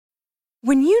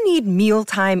When you need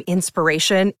mealtime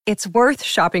inspiration, it's worth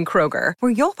shopping Kroger,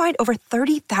 where you'll find over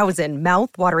 30,000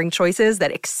 mouth-watering choices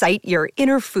that excite your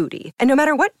inner foodie. And no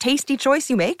matter what tasty choice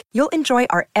you make, you'll enjoy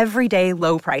our everyday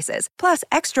low prices, plus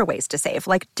extra ways to save,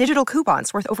 like digital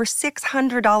coupons worth over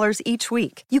 $600 each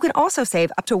week. You can also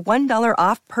save up to $1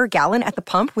 off per gallon at the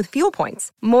pump with fuel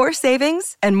points. More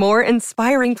savings and more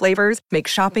inspiring flavors make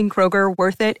shopping Kroger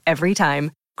worth it every time.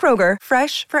 Kroger,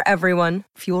 fresh for everyone.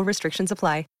 Fuel restrictions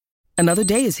apply. Another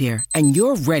day is here, and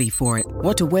you're ready for it.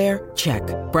 What to wear? Check.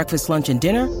 Breakfast, lunch, and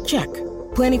dinner? Check.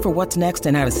 Planning for what's next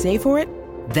and how to save for it?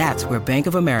 That's where Bank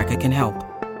of America can help.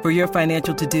 For your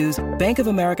financial to-dos, Bank of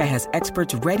America has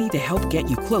experts ready to help get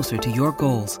you closer to your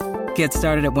goals. Get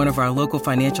started at one of our local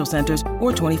financial centers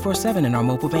or 24/7 in our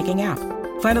mobile banking app.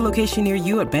 Find a location near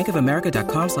you at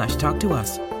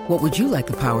bankofamerica.com/talktous. What would you like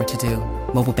the power to do?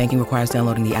 Mobile banking requires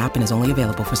downloading the app and is only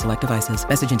available for select devices.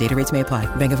 Message and data rates may apply.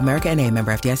 Bank of America N.A.,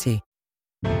 member FDIC.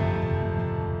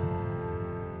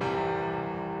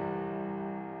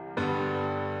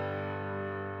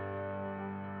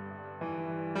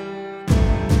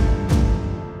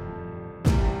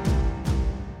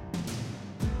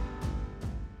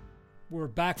 We're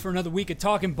back for another week of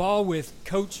Talking Ball with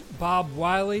Coach Bob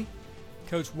Wiley.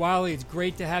 Coach Wiley, it's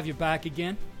great to have you back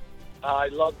again. I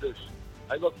love this.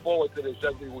 I look forward to this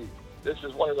every week. This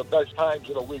is one of the best times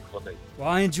of the week for me. Well,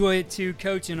 I enjoy it too,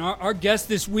 Coach. And our guest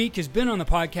this week has been on the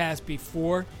podcast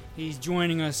before. He's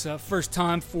joining us first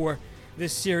time for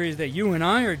this series that you and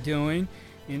I are doing.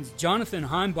 And it's Jonathan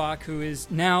Heimbach, who is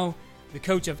now the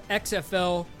coach of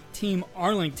XFL Team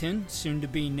Arlington, soon to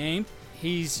be named.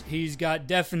 He's got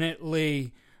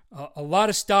definitely a lot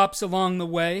of stops along the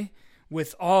way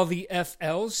with all the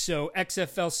FLs, so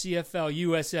XFL, CFL,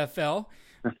 USFL.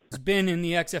 He's been in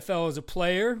the XFL as a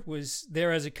player, was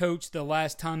there as a coach the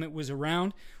last time it was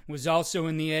around, was also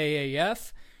in the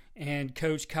AAF, and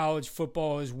coached college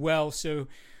football as well. So,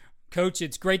 Coach,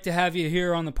 it's great to have you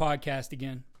here on the podcast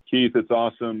again. Keith, it's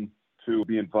awesome to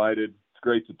be invited. It's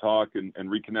great to talk and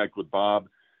reconnect with Bob.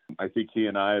 I think he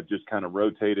and I have just kind of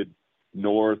rotated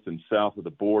north and south of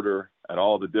the border at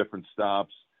all the different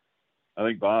stops. I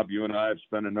think, Bob, you and I have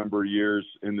spent a number of years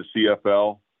in the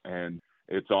CFL, and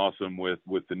it's awesome with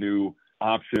the new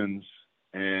options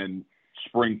and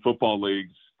spring football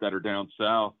leagues that are down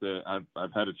south.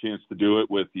 I've had a chance to do it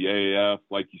with the AAF,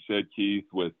 like you said, Keith,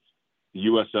 with the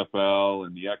USFL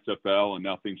and the XFL, and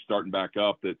now things starting back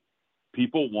up, that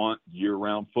people want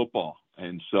year-round football.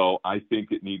 And so I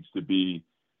think it needs to be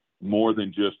more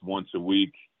than just once a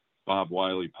week Bob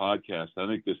Wiley podcast. I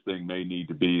think this thing may need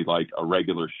to be like a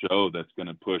regular show that's going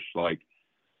to push like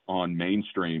on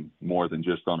mainstream more than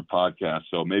just on a podcast.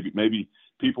 So maybe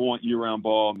people want year-round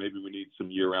ball. Maybe we need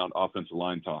some year-round offensive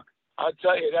line talk. I'll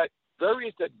tell you that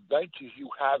various adventures you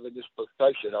have in this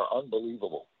profession are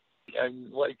unbelievable.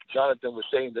 And like Jonathan was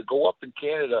saying, to go up in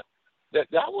Canada, that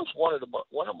was one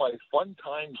of my fun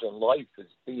times in life,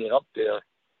 is being up there.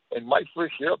 And my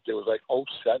first year up there was like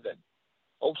 07.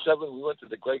 07, we went to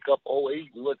the Grey Cup.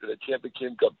 08, we went to the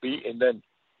Championship Cup beat. And then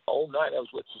 09, I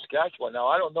was with Saskatchewan. Now,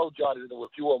 I don't know, Jonathan,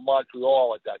 if you were in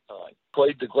Montreal at that time.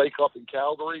 Played the Grey Cup in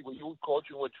Calgary. Were you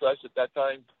coaching with Tress at that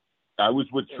time? I was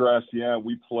with Tress, yeah.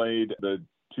 We played the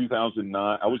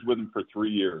 2009. I was with him for 3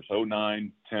 years,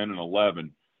 09, 10, and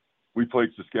 11. We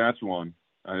played Saskatchewan.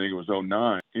 I think it was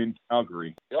 09 in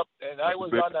Calgary. Yep, and I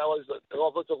was the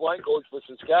offensive line coach for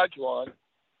Saskatchewan,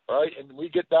 right? And we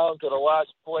get down to the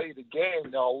last play of the game.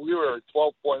 Now, we were a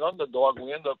 12-point underdog.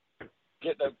 We end up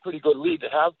getting a pretty good lead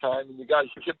at halftime, and the guys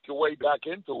chipped your way back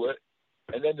into it.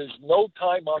 And then there's no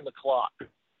time on the clock.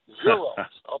 Zeros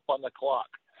up on the clock,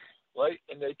 right?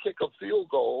 And they kick a field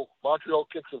goal. Montreal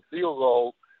kicks a field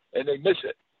goal, and they miss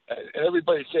it. And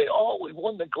everybody say, oh, we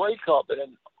won the Grey Cup. And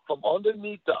then from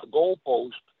underneath the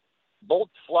goalpost, both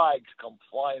flags come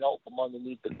flying out from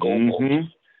underneath the goalpost. Mm-hmm.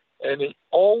 And the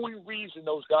only reason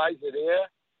those guys are there,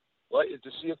 right, is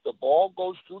to see if the ball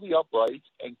goes through the uprights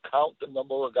and count the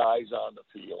number of guys on the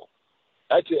field.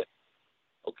 That's it.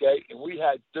 Okay? And we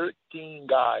had 13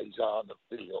 guys on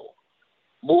the field.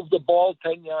 Move the ball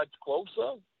 10 yards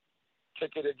closer,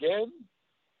 kick it again,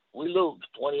 we lose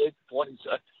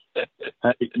 28-27.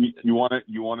 Hey, you want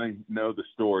to know the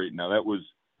story? Now that was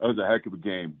a heck of a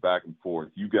game, back and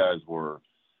forth. You guys were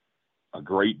a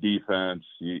great defense.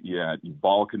 You had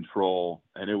ball control,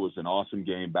 and it was an awesome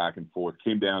game back and forth.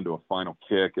 Came down to a final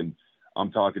kick, and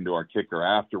I'm talking to our kicker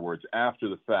afterwards, after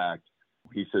the fact.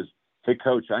 He says, "Hey,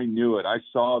 Coach, I knew it. I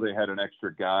saw they had an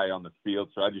extra guy on the field,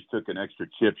 so I just took an extra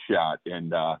chip shot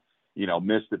and,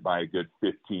 missed it by a good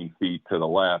 15 feet to the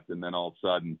left. And then all of a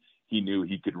sudden he knew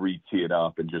he could re-tee it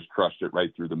up and just crushed it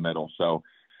right through the middle." So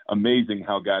amazing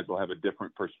how guys will have a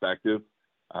different perspective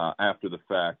after the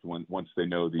fact once they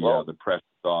know the pressure's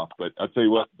off. But I'll tell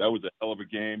you what, that was a hell of a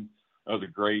game. That was a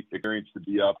great experience to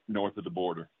be up north of the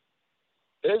border.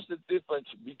 There's the difference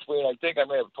between, I think I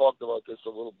may have talked about this a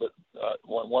little bit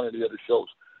on one of the other shows.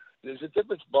 There's a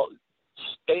difference about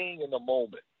staying in the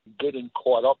moment, getting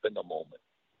caught up in the moment.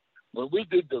 When we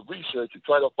did the research to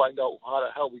try to find out how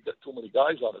the hell we got too many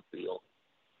guys on the field,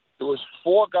 there was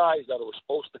 4 guys that were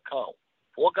supposed to count.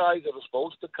 4 guys that were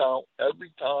supposed to count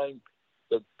every time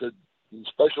the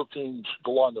special teams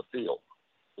go on the field.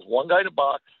 There's 1 guy in the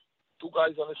box, 2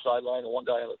 guys on the sideline, and 1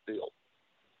 guy on the field.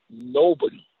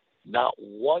 Nobody, not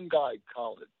 1 guy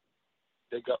counted.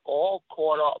 They got all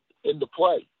caught up in the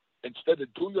play instead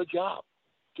of do your job.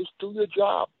 Just do your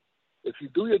job. If you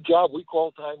do your job, we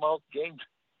call timeout games.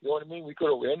 You know what I mean? We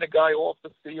could have ran the guy off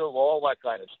the field, all that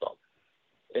kind of stuff.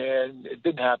 And it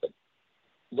didn't happen.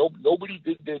 Nobody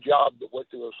did their job, what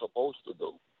they were supposed to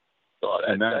do. So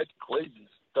that's crazy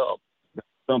stuff. That's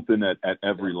something at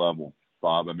every level,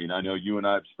 Bob. I mean, I know you and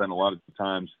I have spent a lot of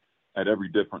times at every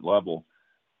different level.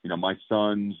 You know, my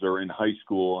sons are in high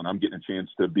school, and I'm getting a chance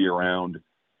to be around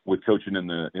with coaching in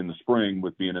the spring,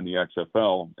 with being in the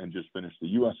XFL and just finished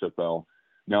the USFL.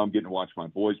 Now I'm getting to watch my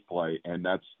boys play, and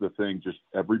that's the thing. Just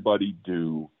everybody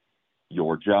do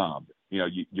your job. You know,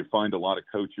 you find a lot of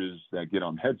coaches that get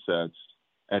on headsets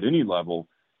at any level,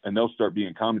 and they'll start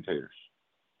being commentators,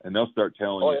 and they'll start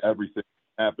telling you everything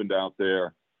that happened out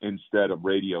there instead of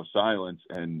radio silence,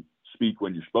 and speak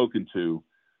when you're spoken to,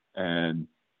 and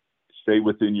stay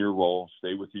within your role,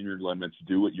 stay within your limits,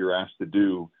 do what you're asked to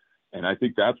do. And I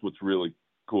think that's what's really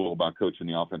cool about coaching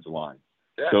the offensive line.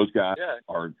 Yeah. Those guys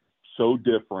are so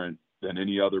different than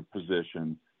any other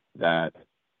position that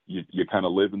you kind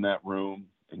of live in that room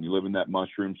and you live in that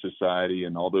mushroom society,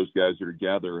 and all those guys are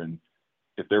together. And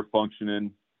if they're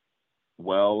functioning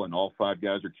well and all 5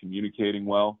 guys are communicating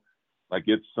well, like,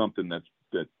 it's something that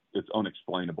it's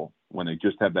unexplainable when they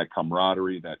just have that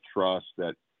camaraderie, that trust,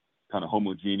 that kind of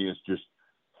homogeneous just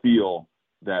feel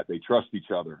that they trust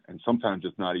each other. And sometimes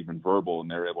it's not even verbal, and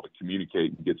they're able to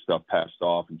communicate and get stuff passed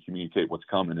off and communicate what's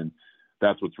coming. And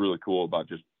that's what's really cool about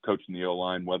just coaching the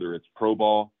O-line, whether it's pro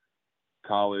ball,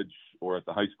 college, or at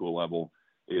the high school level.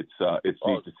 It's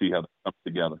neat to see how they come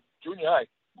together. Junior high,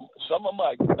 some of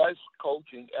my best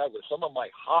coaching ever, some of my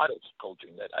hardest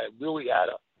coaching that I really had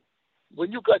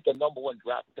when you got the number 1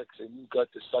 draft picks and you got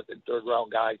the 2nd, 3rd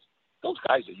round guys, those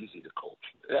guys are easy to coach.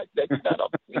 That's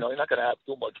not you're not going to have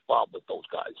too much problem with those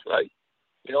guys, right?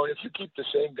 You know, and if you keep the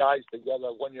same guys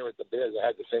together, 1 year at the Bears, I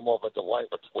had the same offensive line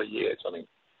for 3 years. I mean,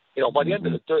 you know, by the end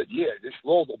of the 3rd year, just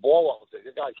roll the ball out there.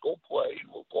 You guys go play,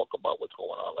 and we'll talk about what's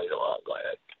going on later on. Go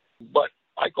ahead. But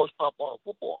I coached Pop on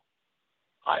football.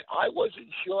 I wasn't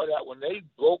sure that when they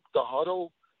broke the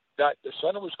huddle, that the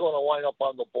center was going to line up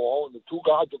on the ball, and the 2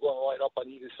 guards were going to line up on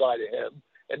either side of him,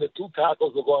 and the 2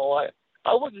 tackles were going to line up.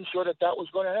 I wasn't sure that was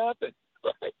going to happen.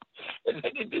 Right? And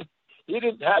then he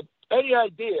didn't have any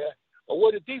idea of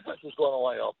where the defense was going to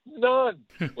line up. None.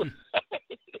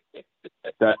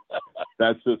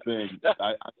 That's the thing.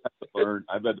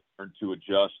 I've had to learn to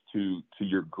adjust to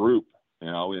your group, you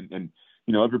know, and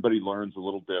you know, everybody learns a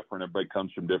little different. Everybody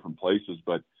comes from different places,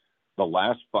 but the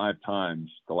last 5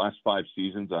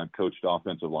 seasons I've coached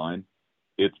offensive line,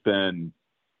 it's been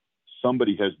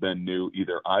somebody has been new.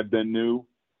 Either I've been new,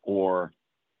 or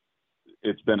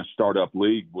it's been a startup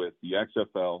league with the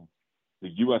XFL, the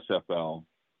USFL,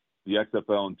 the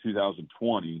XFL in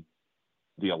 2020,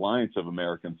 the Alliance of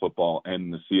American Football,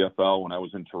 and the CFL when I was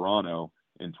in Toronto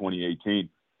in 2018.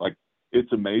 Like,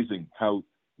 it's amazing how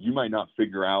you might not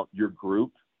figure out your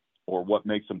group or what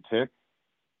makes them tick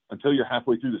until you're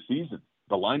halfway through the season.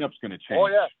 The lineup's going to change. Oh,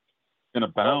 yeah. It's going to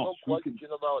bounce. No question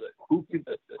about it.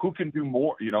 Who can do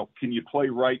more? You know, can you play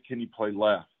right? Can you play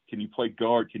left? Can you play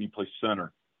guard? Can you play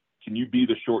center? Can you be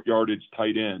the short yardage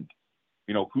tight end?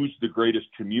 You know, who's the greatest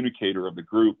communicator of the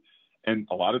group? And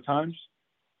a lot of times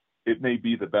it may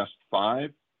be the best 5,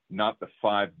 not the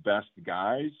 5 best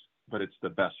guys, but it's the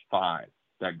best 5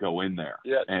 that go in there.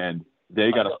 Yeah. And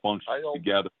they got to function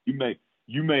together.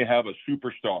 You may have a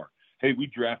superstar. Hey, we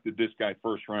drafted this guy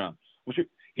 1st round. Well,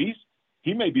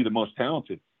 he may be the most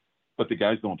talented, but the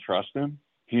guys don't trust him.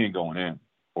 He ain't going in,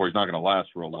 or he's not going to last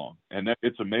real long. And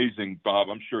it's amazing, Bob.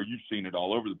 I'm sure you've seen it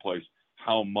all over the place,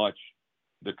 how much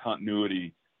the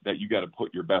continuity that you got to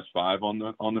put your best 5 on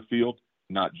the field,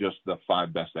 not just the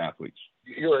 5 best athletes.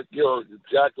 You're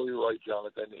exactly right,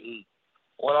 Jonathan.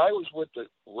 When I was with the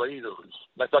Raiders,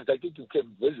 in fact, I think you came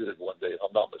and visited one day, if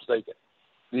I'm not mistaken.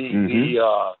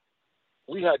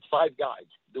 We had 5 guys.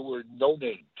 There were no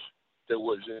names. There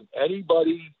wasn't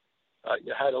anybody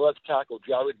You had a left tackle,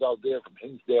 Jared Valdir from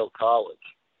Hinsdale College.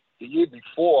 The year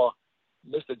before,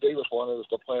 Mr. Davis wanted us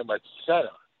to play him at center.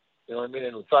 You know what I mean?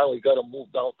 And we finally got him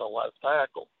moved out to left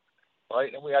tackle,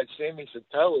 right? And we had Sammy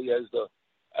Satelli as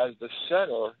the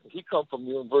center. He come from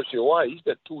the University of Hawaii. He's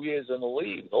got 2 years in the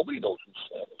league. Nobody knows who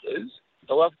center is.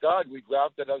 The left guard we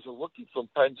drafted as a rookie from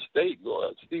Penn State.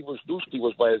 Steve Wisniewski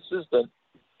was my assistant,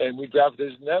 and we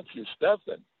drafted his nephew,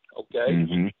 Stephen. Okay?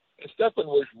 Mm-hmm. And Stephen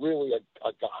was really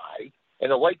a guy.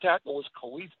 And the right tackle was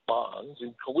Khalif Bonds.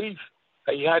 And Khalif,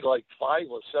 he had like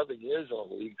 5 or 7 years in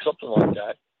the league, something like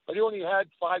that. But he only had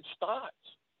 5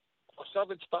 starts or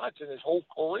 7 starts in his whole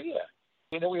career.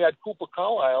 And then we had Cooper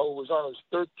Carlisle, who was on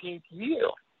his 13th year.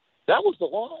 That was the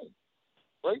line,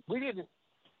 right? We didn't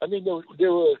 – I mean, they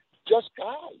were just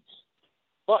guys.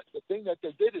 But the thing that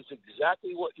they did is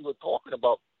exactly what you were talking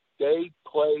about. They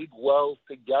played well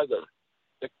together.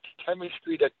 The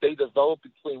chemistry that they developed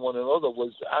between one another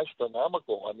was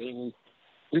astronomical. I mean,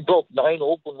 we broke 9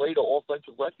 Oakland Raider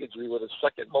offensive records. We were the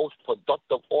second most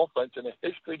productive offense in the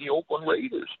history of the Oakland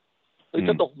Raiders. We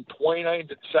took them from 29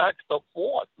 sacks to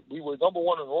 4th. We were number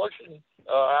 1 in rushing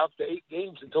after 8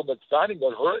 games until McFadden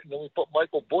got hurt, and then we put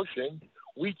Michael Bush in.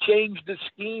 We changed the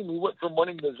scheme. We went from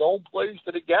running the zone plays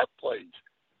to the gap plays.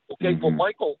 Okay, for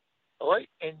Michael, all right?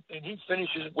 And he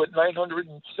finishes with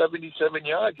 977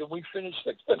 yards, and we finished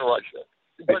 6th in rushing.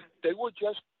 But they were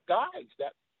just guys.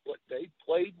 But they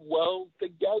played well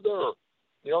together.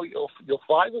 You know, your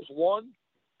 5-1,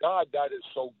 God, that is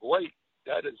so great.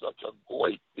 That is such a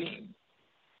great team.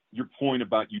 Your point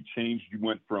about you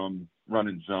went from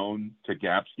running zone to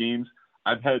gap schemes.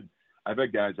 I've had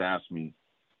guys ask me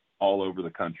all over the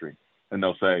country, and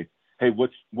they'll say, "Hey,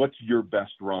 what's your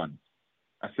best run?"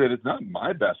 I said, "It's not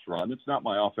my best run. It's not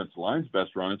my offensive line's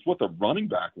best run. It's what the running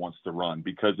back wants to run,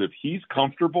 because if he's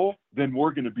comfortable, then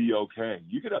we're going to be okay.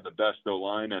 You could have the best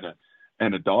O-line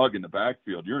and a dog in the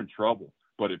backfield. You're in trouble.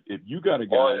 But if you got a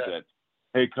guy that,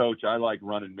 hey, coach, I like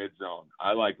running mid-zone.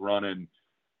 I like running,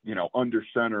 under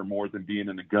center more than being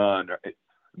in the gun,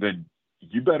 then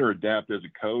you better adapt as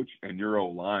a coach, and your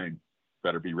O-line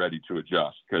better be ready to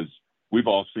adjust, because we've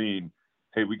all seen,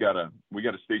 hey, we got a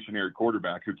stationary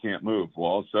quarterback who can't move.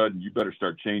 Well, all of a sudden, you better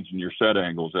start changing your set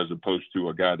angles as opposed to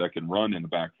a guy that can run in the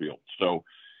backfield. So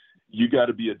you got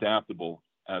to be adaptable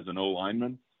as an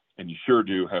O-lineman, and you sure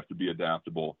do have to be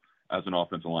adaptable as an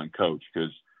offensive line coach,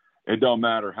 because it don't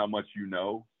matter how much you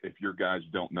know if your guys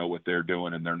don't know what they're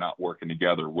doing and they're not working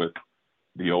together with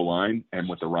the O-line and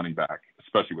with the running back,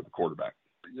 especially with the quarterback.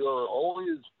 You're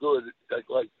always good,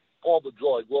 like Paul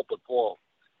Bedreau. I grew up with Paul.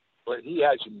 But he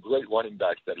had some great running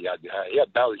backs that he had behind. He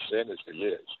had Barry Sanders for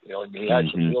years. He had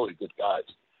some really good guys.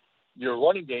 Your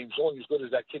running game's only as good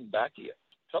as that kid back here.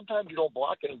 Sometimes you don't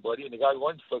block anybody, and the guy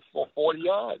runs for 40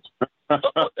 yards.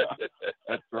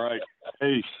 That's right.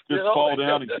 Hey, just fall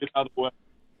down and get out of the way.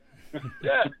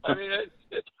 Yeah, I mean,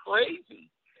 it's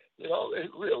crazy. It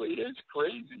really is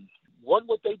crazy. Run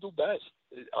what they do best.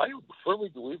 I firmly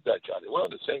believe that, Johnny. We're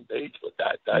on the same page with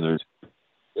that. You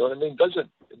know what I mean?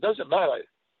 It doesn't matter.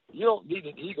 You don't need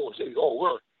an ego and say,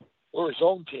 "Oh, we're a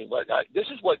zone team." But this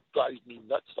is what drives me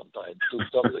nuts sometimes.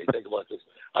 Somebody think about this.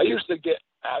 I used to get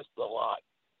asked a lot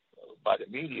by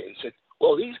the media. They said,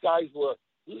 "Well, these guys were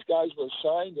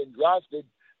signed and drafted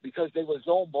because they were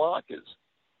zone blockers."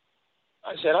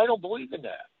 I said, "I don't believe in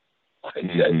that." I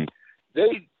said,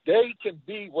 they can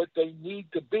be what they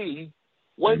need to be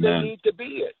when they need to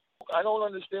be it. I don't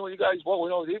understand what you guys.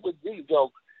 Well, they would be.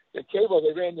 In cable,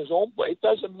 they ran their own play. It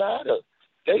doesn't matter.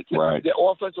 They can. Right. The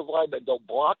offensive linemen, they'll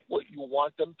block what you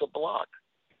want them to block.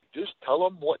 Just tell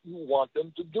them what you want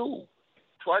them to do.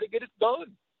 Try to get it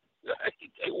done.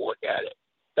 They work at it.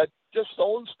 That's just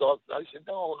zone stuff. I said,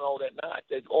 no, they're not.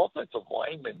 They're offensive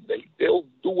linemen. They'll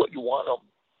do what you want them.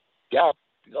 Gap,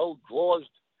 draws.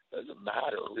 Doesn't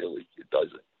matter, really. It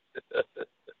doesn't.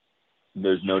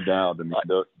 There's no doubt. I mean,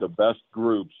 the best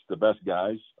groups, the best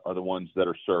guys are the ones that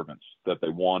are servants, that they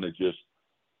want to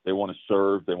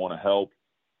serve, they want to help,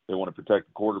 they want to protect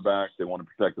the quarterback, they want to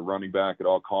protect the running back at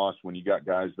all costs. When you got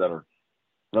guys that are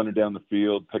running down the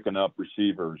field, picking up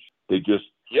receivers,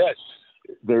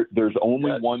 there's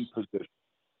only one position.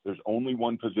 There's only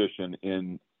one position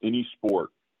in any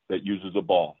sport that uses a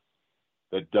ball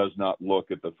that does not look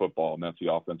at the football, and that's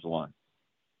the offensive line.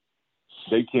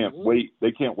 They can't wait.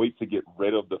 They can't wait to get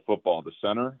rid of the football. The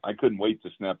center, I couldn't wait to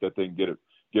snap that thing,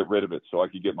 get rid of it, so I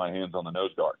could get my hands on the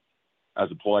nose guard.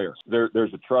 As a player,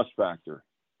 there's a trust factor,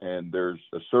 and there's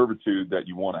a servitude that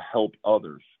you want to help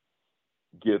others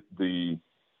get the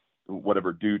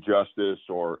whatever due justice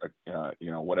or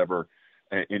whatever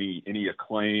any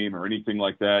acclaim or anything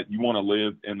like that. You want to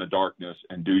live in the darkness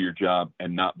and do your job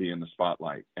and not be in the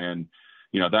spotlight. And,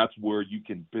 that's where you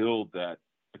can build that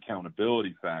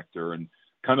accountability factor. And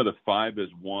kind of the 5 as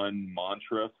 1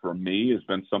 mantra for me has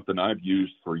been something I've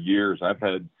used for years. I've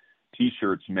had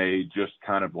T-shirts made just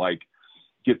kind of like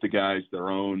get the guys their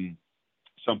own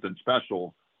something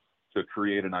special to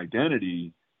create an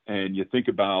identity. And you think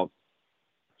about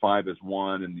 5 as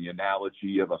 1 and the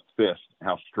analogy of a fist,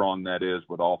 how strong that is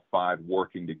with all 5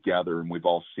 working together. And we've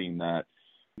all seen that.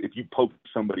 If you poke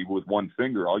somebody with 1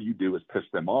 finger, all you do is piss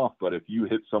them off. But if you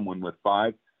hit someone with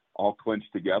 5 all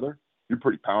clenched together, you're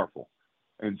pretty powerful.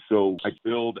 And so I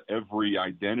build every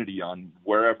identity on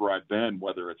wherever I've been,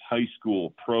 whether it's high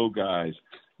school, pro guys,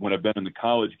 when I've been in the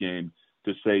college game,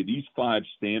 to say these 5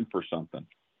 stand for something.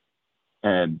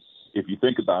 And if you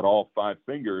think about all 5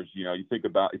 fingers, you think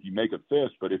about if you make a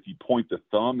fist, but if you point the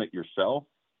thumb at yourself,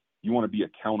 you want to be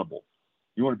accountable.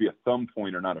 You want to be a thumb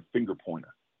pointer, not a finger pointer.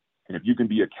 And if you can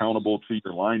be accountable to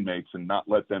your line mates and not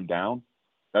let them down,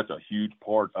 that's a huge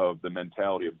part of the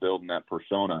mentality of building that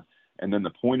persona. And then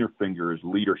the pointer finger is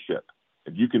leadership.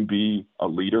 If you can be a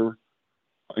leader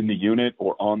in the unit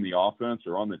or on the offense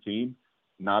or on the team,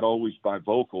 not always by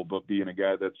vocal, but being a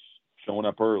guy that's showing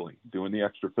up early, doing the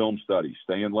extra film study,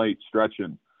 staying late,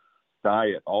 stretching,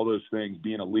 diet, all those things,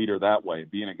 being a leader that way,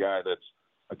 being a guy that's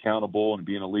accountable and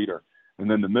being a leader. And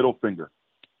then the middle finger.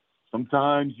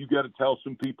 Sometimes you got to tell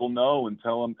some people no and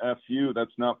tell them, F you,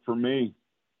 that's not for me.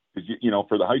 Because,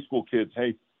 for the high school kids,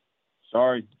 hey,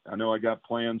 sorry, I know I got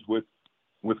plans with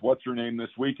what's her name this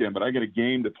weekend, but I got a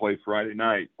game to play Friday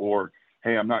night. Or,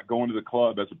 hey, I'm not going to the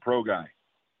club as a pro guy.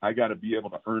 I got to be able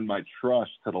to earn my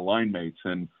trust to the line mates.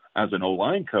 And as an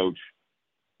O-line coach,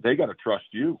 they got to trust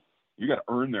you. You got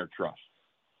to earn their trust.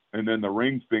 And then the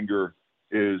ring finger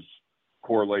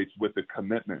correlates with the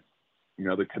commitment,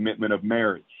 the commitment of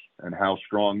marriage and how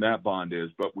strong that bond is.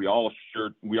 But we all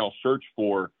search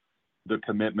for the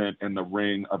commitment and the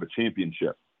ring of a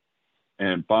championship.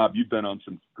 And Bob, you've been on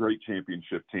some great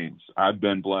championship teams. I've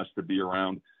been blessed to be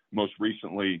around. Most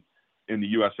recently in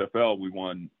the USFL, we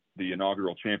won the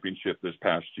inaugural championship this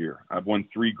past year. I've won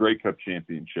 3 Grey Cup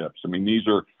championships. I mean, these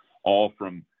are all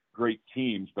from great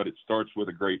teams, but it starts with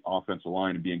a great offensive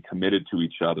line and being committed to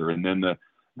each other. And then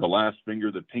the last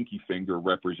finger, the pinky finger,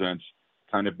 represents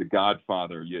kind of the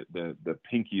godfather, the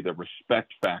pinky, the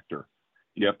respect factor.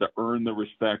 You have to earn the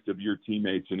respect of your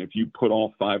teammates. And if you put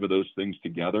all 5 of those things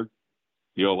together,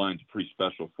 the O-line's a pretty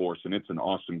special force, and it's an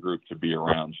awesome group to be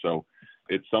around. So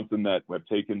it's something that I've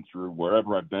taken through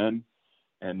wherever I've been.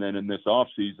 And then in this off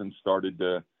season, started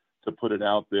to put it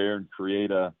out there and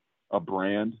create a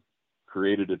brand,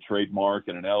 created a trademark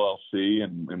and an LLC.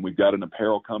 And we've got an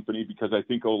apparel company because I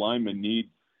think O-linemen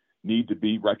need to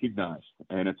be recognized.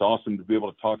 And it's awesome to be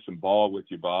able to talk some ball with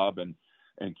you, Bob, and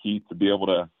Keith, to be able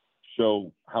to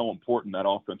show how important that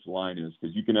offensive line is,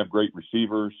 because you can have great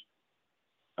receivers,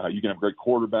 you can have great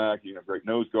quarterback, you can have great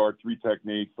nose guard, 3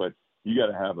 technique, but you got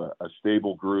to have a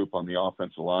stable group on the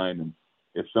offensive line. And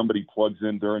if somebody plugs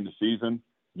in during the season,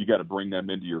 you got to bring them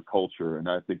into your culture. And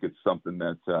I think it's something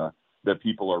that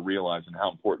people are realizing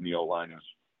how important the O-line is.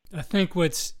 I think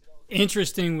what's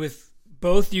interesting with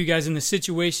both you guys in the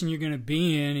situation you're going to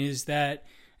be in is that,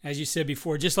 as you said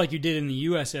before, just like you did in the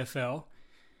USFL,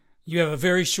 you have a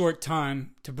very short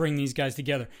time to bring these guys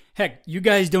together. Heck, you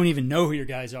guys don't even know who your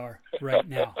guys are right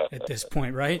now at this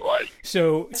point, right?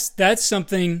 So that's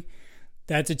something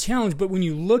that's a challenge. But when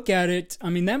you look at it,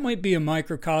 I mean, that might be a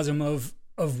microcosm of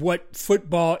what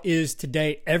football is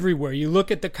today everywhere. You look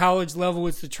at the college level,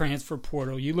 it's the transfer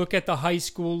portal. You look at the high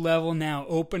school level now,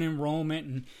 open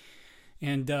enrollment,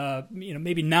 and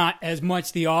maybe not as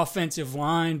much the offensive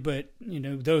line, but,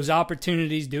 those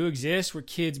opportunities do exist where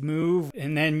kids move.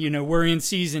 And then, we're in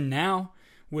season now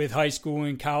with high school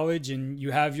and college, and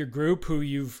you have your group who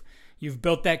you've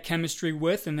built that chemistry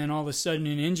with, and then all of a sudden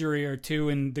an injury or two,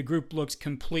 and the group looks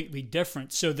completely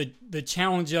different. So the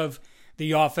challenge of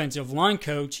the offensive line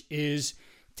coach is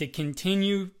to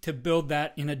continue to build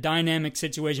that in a dynamic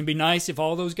situation. It'd be nice if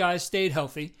all those guys stayed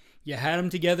healthy. You had them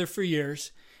together for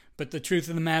years. But the truth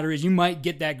of the matter is you might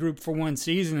get that group for one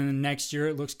season, and then next year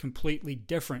it looks completely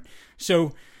different.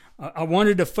 So I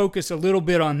wanted to focus a little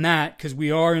bit on that because we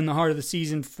are in the heart of the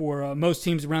season for most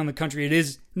teams around the country. It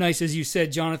is nice, as you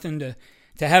said, Jonathan,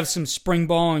 to have some spring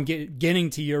ball and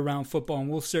getting to year-round football, and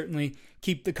we'll certainly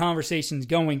keep the conversations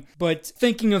going. But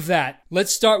thinking of that,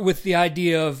 let's start with the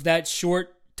idea of that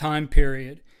short time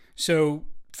period. So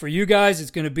for you guys,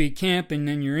 it's going to be camp, and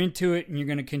then you're into it, and you're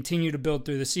going to continue to build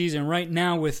through the season. Right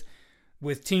now, with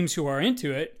teams who are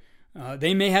into it,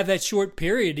 they may have that short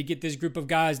period to get this group of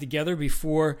guys together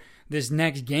before this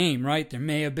next game, right? There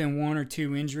may have been one or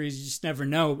two injuries. You just never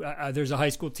know. There's a high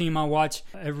school team I watch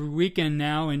every weekend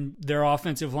now, and their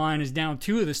offensive line is down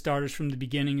 2 of the starters from the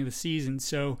beginning of the season.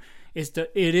 So it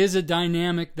is a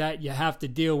dynamic that you have to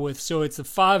deal with. So it's the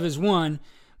 5-1,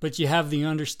 but you have the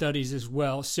understudies as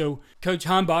well. So Coach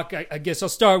Heimbach, I guess I'll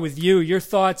start with you. Your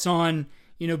thoughts on,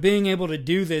 being able to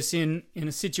do this in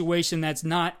a situation that's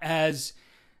not as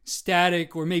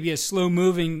static or maybe as slow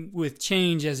moving with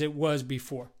change as it was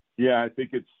before. Yeah, I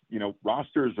think it's,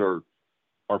 rosters are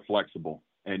flexible,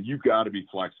 and you've got to be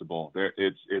flexible.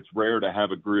 It's rare to have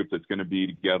a group that's going to be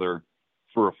together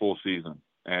for a full season.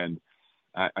 And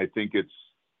I think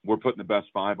we're putting the best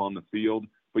 5 on the field,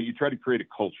 but you try to create a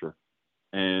culture,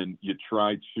 and you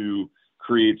try to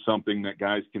create something that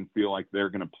guys can feel like they're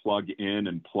going to plug in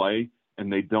and play,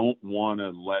 and they don't want to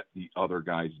let the other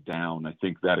guys down. I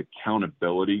think that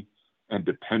accountability and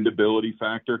dependability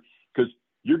factor, because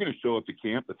you're going to show up to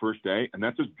camp the first day, and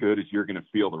that's as good as you're going to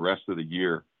feel the rest of the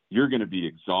year. You're going to be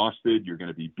exhausted. You're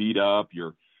going to be beat up.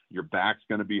 Your back's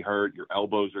going to be hurt. Your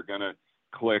elbows are going to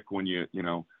click when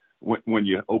when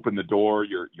you open the door.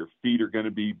 Your feet are going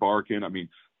to be barking. I mean,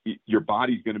 your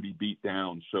body's going to be beat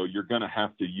down. So you're going to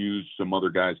have to use some other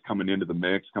guys coming into the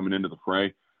mix, coming into the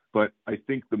fray. But I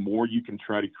think the more you can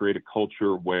try to create a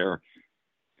culture where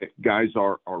guys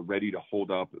are ready to hold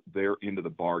up their end of the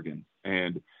bargain,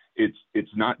 and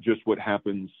it's not just what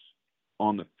happens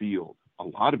on the field. A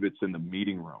lot of it's in the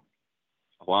meeting room.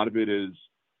 A lot of it is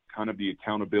kind of the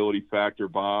accountability factor,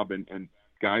 Bob, and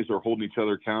guys are holding each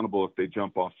other accountable if they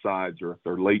jump off sides, or if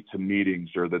they're late to meetings,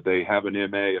 or that they have an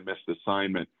MA, a missed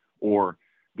assignment, or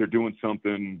they're doing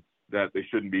something that they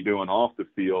shouldn't be doing off the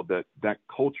field. That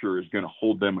culture is going to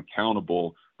hold them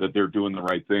accountable, that they're doing the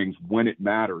right things when it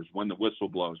matters, when the whistle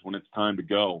blows, when it's time to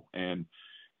go. And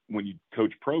when you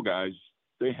coach pro guys,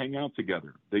 they hang out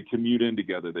together, they commute in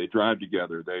together, they drive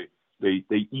together, they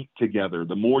eat together.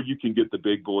 The more you can get the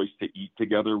big boys to eat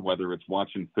together, whether it's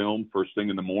watching film first thing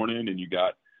in the morning and you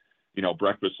got,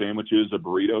 breakfast sandwiches or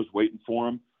burritos waiting for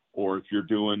them, or if you're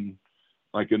doing,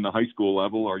 like in the high school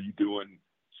level, are you doing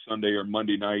Sunday or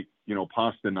Monday night,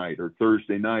 pasta night, or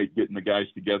Thursday night, getting the guys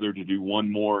together to do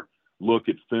one more look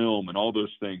at film and all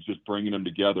those things, just bringing them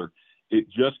together. It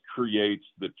just creates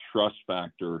the trust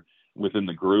factor within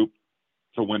the group.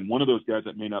 So when one of those guys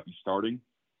that may not be starting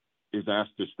is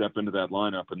asked to step into that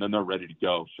lineup, and then they're ready to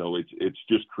go. So it's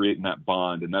just creating that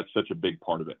bond, and that's such a big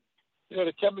part of it.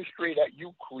 The chemistry that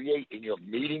you create in your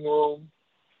meeting room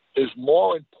is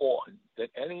more important than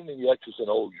any of the X's and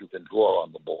O's you can draw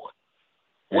on the board.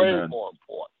 Way more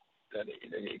important than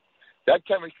anything. That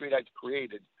chemistry that's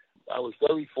created. I was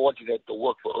very fortunate to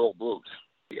work for Earl Bruce.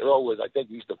 Earl was, I think,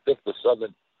 he's the 5th or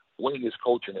 7th winningest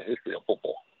coach in the history of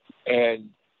football. And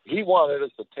he wanted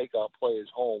us to take our players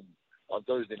home on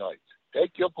Thursday nights.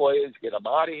 Take your players, get them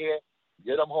out of here,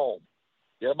 get them home.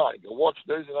 Get them out. Go watch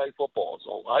Thursday night football.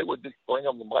 So I would just bring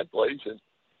them to my place,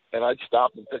 and I'd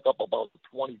stop and pick up about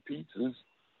 20 pizzas,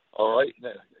 all right,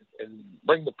 and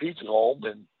bring the pizzas home.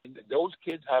 And those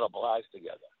kids had a blast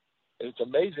together. And it's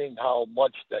amazing how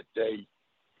much the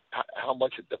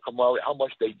camaraderie, how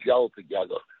much they gel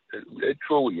together. It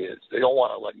truly is. They don't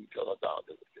want to let each other down.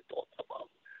 That's what you're talking about.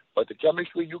 But the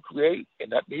chemistry you create in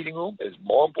that meeting room is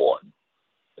more important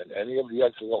than any of the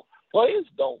X's and O's. Players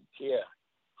don't care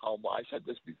how much. I said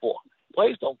this before.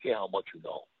 Players don't care how much you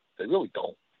know. They really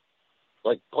don't.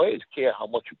 Like, players care how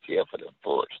much you care for them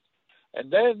first.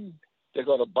 And then they're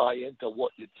going to buy into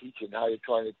what you're teaching, how you're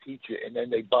trying to teach it, and then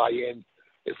they buy in.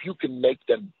 If you can make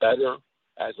them better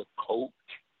as a coach,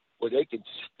 where they can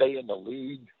stay in the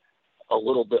league a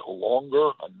little bit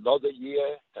longer, another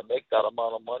year, to make that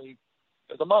amount of money.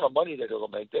 The amount of money that they're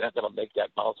going to make, they're not going to make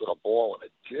that bounce on a ball in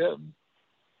a gym.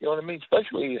 You know what I mean?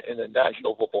 Especially in the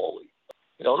National Football League.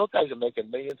 Those guys are making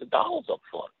millions of dollars up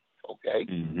front, okay?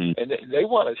 Mm-hmm. And they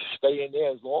want to stay in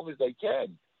there as long as they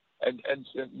can. And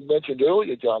you mentioned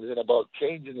earlier, Jonathan, about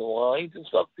changing the lines and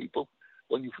stuff. People,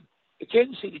 the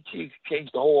Kansas City Chiefs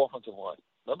changed the whole offensive line.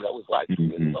 Remember that was last 2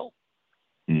 years ago?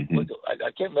 Mm-hmm.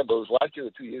 I can't remember. It was last year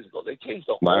or 2 years ago. They changed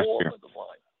the whole offensive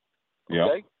line.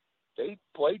 Okay? Yep. They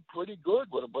played pretty good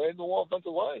with a brand new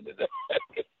offensive line.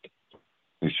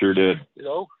 They sure did.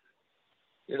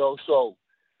 So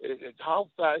it's how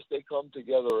fast they come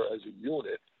together as a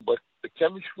unit. But the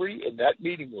chemistry in that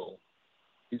meeting room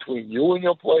between you and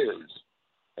your players,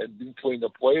 and between the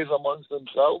players amongst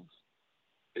themselves,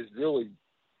 is really,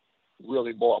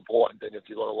 really more important than if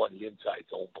you're going to run the inside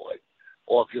zone play,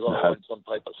 or if you're going to run some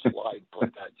type of slide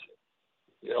protection.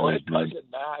 It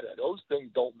doesn't matter. Those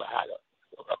things don't matter.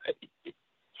 Right?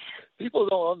 People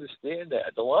don't understand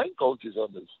that. The line coaches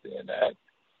understand that.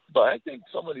 But I think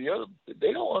some of the other,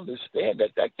 they don't understand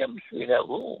that chemistry in that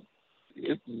room,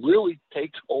 it really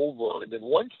takes over. And then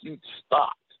once you've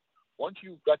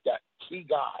got that key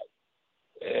guy,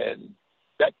 and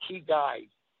that key guy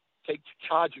takes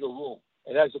charge of the room.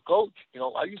 And as a coach,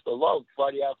 I used to love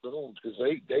Friday afternoons because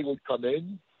they would come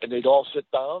in and they'd all sit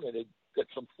down and they'd get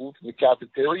some food from the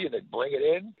cafeteria and they'd bring it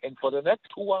in. And for the next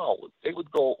 2 hours, they would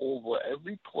go over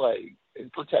every play in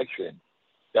protection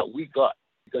that we got.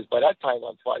 Because by that time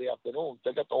on Friday afternoons,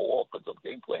 they got the whole offensive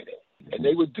game plan in. And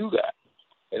they would do that.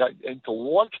 And to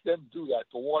watch them do that,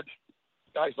 to watch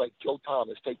guys like Joe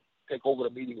Thomas take over the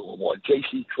meeting room or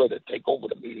J.C. Tritter take over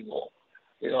the meeting room,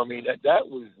 that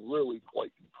was really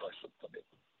quite impressive to me.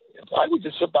 I would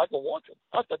just sit back and watch them.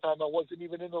 Half the time I wasn't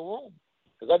even in the room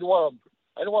because I didn't want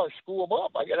to screw them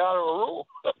up. I get out of the room.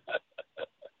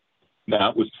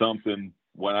 That was something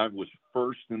when I was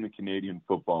first in the Canadian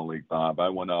Football League, Bob. I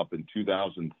went up in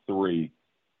 2003,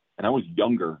 and I was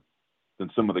younger than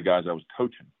some of the guys I was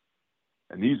coaching.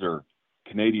 And these are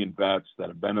Canadian vets that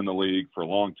have been in the league for a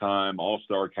long time,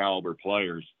 all-star caliber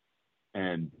players.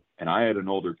 And I had an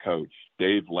older coach,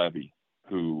 Dave Levy,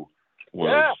 who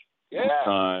was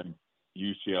time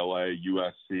UCLA,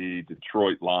 USC,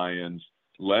 Detroit Lions.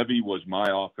 Levy was my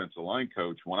offensive line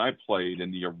coach when I played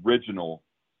in the original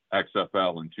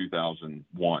XFL in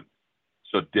 2001.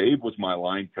 So Dave was my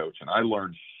line coach, and I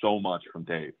learned so much from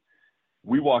Dave.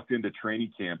 We walked into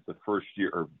training camp the first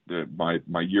year, or my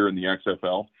year in the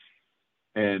XFL,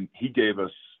 and he gave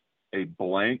us a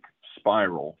blank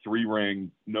spiral,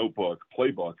 3-ring notebook,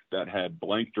 playbook that had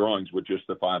blank drawings with just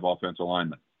the 5 offensive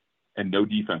linemen and no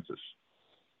defenses.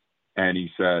 And he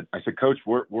said, I said, Coach,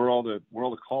 where are all the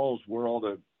calls? Where are all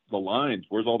the lines?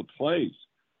 Where's all the plays?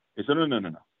 He said,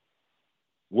 no.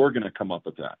 We're going to come up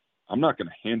with that. I'm not going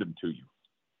to hand them to you.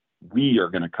 We are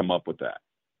going to come up with that.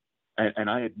 And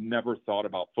I had never thought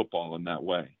about football in that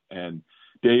way. And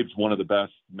Dave's one of the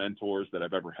best mentors that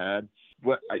I've ever had.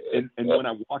 And when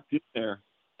I walked in there,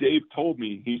 Dave told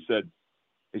me, he said,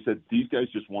 these guys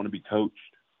just want to be coached.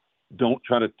 Don't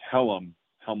try to tell them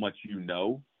how much you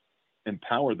know.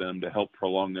 Empower them to help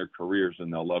prolong their careers,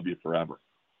 and they'll love you forever.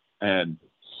 And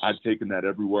I've taken that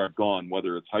everywhere I've gone,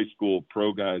 whether it's high school,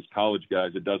 pro guys, college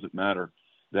guys, it doesn't matter,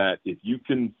 that if you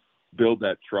can build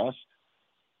that trust,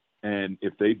 and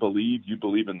if they believe you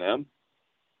believe in them,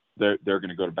 they're going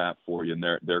to go to bat for you, and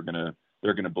they're going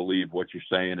to believe what you're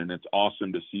saying. And it's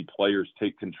awesome to see players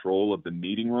take control of the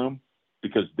meeting room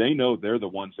because they know they're the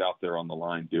ones out there on the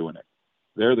line doing it.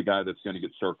 They're the guy that's going to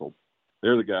get circled.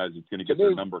 They're the guys that's going to get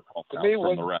their number called out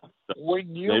from the ref. So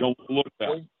they don't look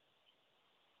back.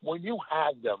 When you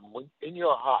have them in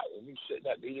your heart, when you sit in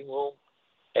that meeting room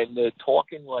and they're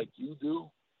talking like you do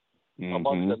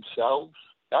among themselves,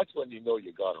 that's when you know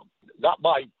you got them. Not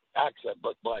my accent,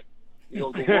 but the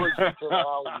words and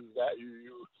terminologies that you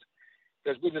use.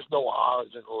 Because we just know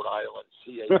R's in Rhode Island,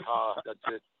 C-A-R, that's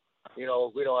it. We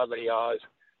don't have any R's.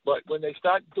 But when they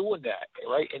start doing that,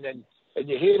 right, and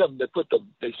you hear them,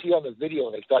 they see on the video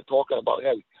and they start talking about,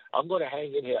 hey, I'm going to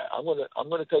hang in here. I'm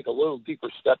going to take a little deeper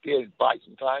step here and buy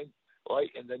some time, right?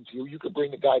 And then you can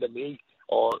bring the guy to me,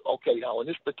 or okay, now in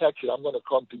this protection, I'm going to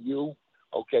come to you,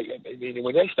 okay? And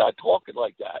when they start talking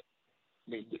like that,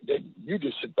 then you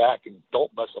just sit back and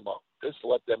don't mess them up. Just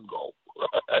let them go.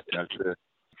 That's it.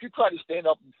 If you try to stand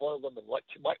up in front of them and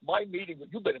my meeting,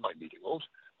 you've been in my meeting rooms.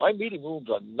 My meeting rooms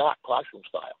are not classroom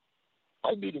style.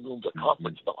 My meeting rooms are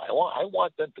conference style. I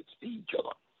want them to see each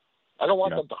other. I don't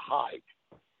want them to hide.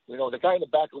 The guy in the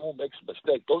back of the room makes a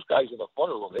mistake. Those guys in the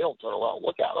front of the room, they don't turn around and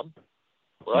look at him,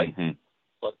 right?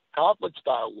 But conference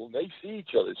style, when they see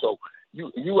each other. So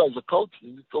you as a coach,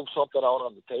 you throw something out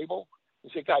on the table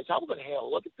and say, guys, how are we going to handle?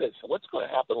 Look at this. What's going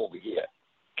to happen over here?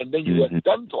 And then you let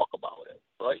them talk about it,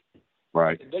 right?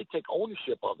 Right. And they take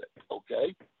ownership of it,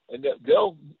 okay? And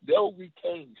they'll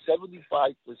retain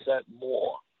 75%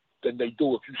 more than they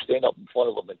do if you stand up in front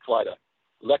of them and try to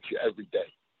lecture every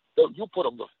day. You put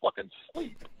them to fucking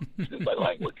sleep. Excuse my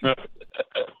language.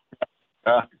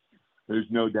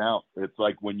 There's no doubt. It's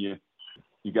like when you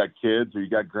got kids or you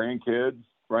got grandkids,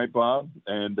 right, Bob?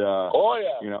 And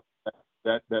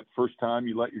that first time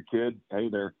you let your kid, hey,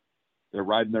 they're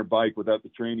riding their bike without the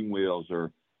training wheels,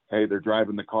 or hey, they're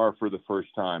driving the car for the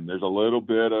first time. There's a little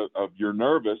bit of you're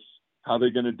nervous. How are they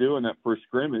going to do in that first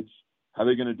scrimmage? How are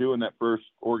they going to do in that first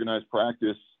organized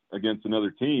practice against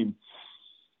another team?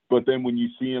 But then when you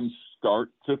see them start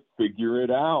to figure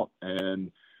it out,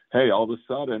 and hey, all of a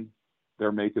sudden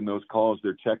they're making those calls,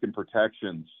 they're checking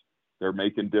protections, they're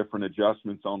making different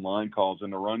adjustments on line calls in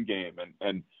the run game.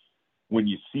 And when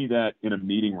you see that in a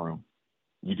meeting room,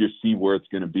 you just see where it's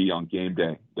going to be on game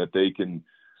day, that they can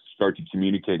start to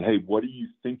communicate, hey, what are you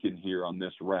thinking here on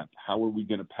this rep? How are we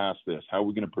going to pass this? How are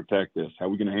we going to protect this? How are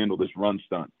we going to handle this run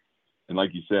stunt? And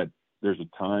like you said, there's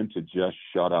a time to just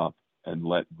shut up and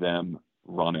let them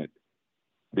run it,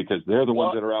 because they're the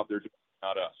ones that are out there,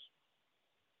 not us.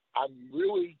 I'm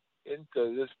really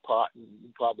into this part, and you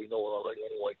probably know it already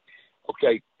anyway.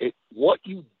 Okay, what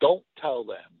you don't tell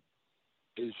them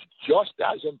is just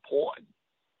as important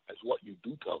as what you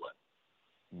do tell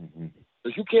them. Mm-hmm.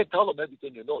 Because you can't tell them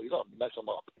everything you know. You're going to mess them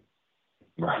up.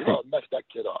 Right. You're going to mess that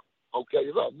kid up. Okay,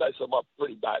 you're going to mess them up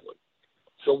pretty badly.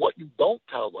 So what you don't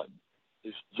tell them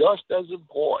is just as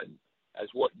important as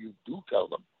what you do tell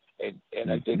them.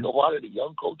 And I think a lot of the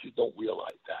young coaches don't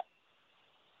realize that.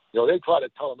 They try to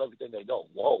tell them everything they know.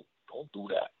 Whoa, don't do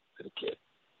that to the kid.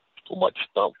 It's too much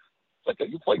stuff. It's like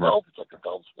you play golf, it's like a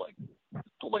golf swing.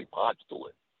 Too many parts to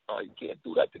it. You can't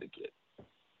do that to the kid.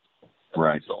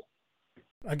 Right. So,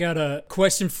 I got a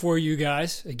question for you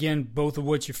guys. Again, both of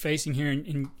what you're facing here,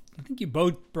 and I think you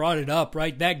both brought it up,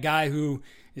 right? That guy who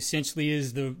essentially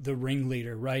is the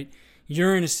ringleader, right?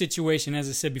 You're in a situation, as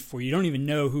I said before, you don't even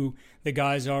know who the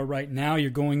guys are right now. You're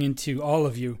going into, all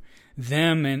of you,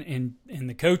 them and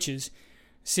the coaches,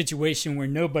 situation where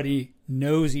nobody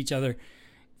knows each other.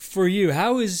 For you,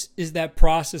 how is that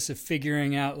process of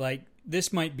figuring out, like,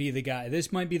 this might be the guy.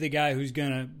 This might be the guy who's going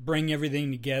to bring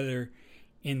everything together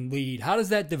and lead. How does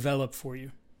that develop for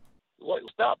you? Well,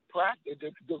 stop practice,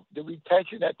 the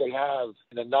retention that they have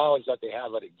and the knowledge that they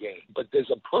have of the game. But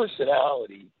there's a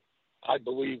personality, I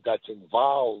believe, that's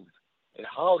involved in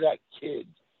how that kid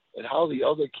and how the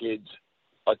other kids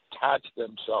attach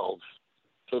themselves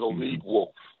to the lead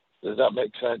wolf. Does that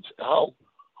make sense?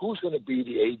 Who's going to be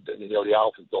the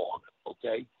alpha dog,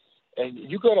 okay? And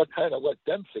you got to kind of let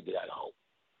them figure that out.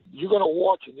 You're going to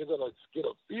watch and you're going to get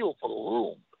a feel for the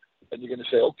room, and you're going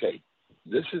to say, okay,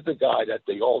 this is the guy that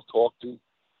they all talk to,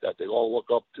 that they all look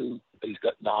up to. He's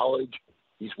got knowledge.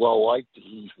 He's well liked.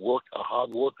 He's a hard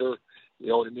worker. You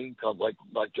know what I mean?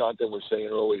 Like Jonathan was saying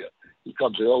earlier, he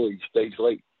comes early, he stays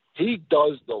late. He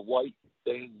does the right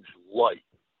things right.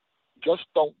 Just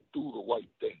don't do the right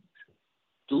things.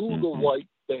 Do the right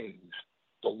things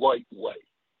the right way.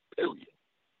 Period.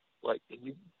 Like,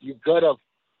 and you gotta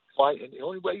find, and the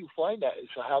only way you find that is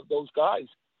to have those guys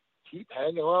keep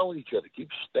hanging around with each other, keep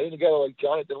staying together, like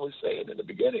Jonathan was saying in the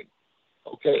beginning.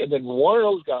 Okay, and then one of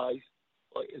those guys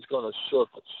is going to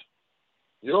surface.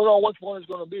 You don't know which one is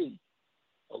going to be.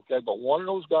 Okay, but one of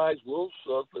those guys will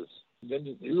surface. And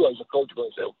then you as a coach are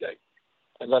going to say, okay,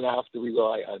 I'm going to have to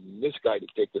rely on this guy to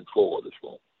take control of this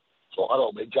room. So I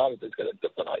don't know, maybe Jonathan's got a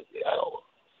different idea. I don't know.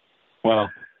 Well,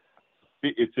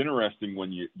 it's interesting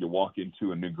when you walk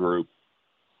into a new group,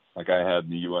 like I had in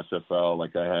the USFL,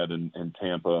 like I had in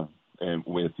Tampa and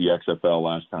with the XFL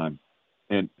last time.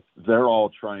 And they're all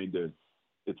trying to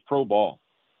 – it's pro ball.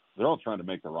 They're all trying to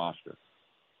make the roster.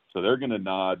 So they're going to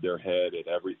nod their head at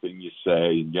everything you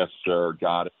say, and yes, sir,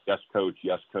 got it, yes, coach,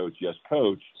 yes, coach, yes,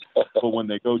 coach. But when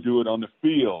they go do it on the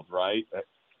field, right,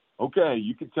 okay,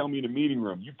 you can tell me in the meeting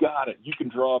room, you got it. You can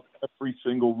draw up every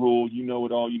single rule. You know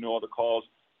it all. You know all the calls.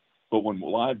 But when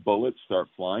live bullets start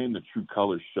flying, the true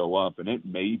colors show up, and it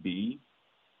may be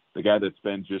the guy that's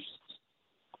been just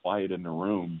quiet in the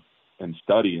room and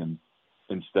studying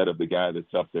instead of the guy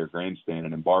that's up there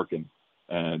grandstanding and barking.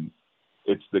 And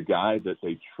it's the guy that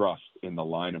they trust in the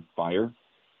line of fire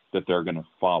that they're going to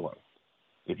follow.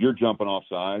 If you're jumping off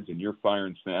sides and you're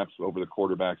firing snaps over the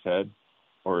quarterback's head,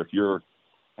 or if you're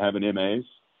having MAs,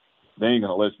 they ain't going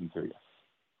to listen to you.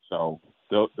 So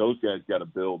those guys got to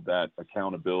build that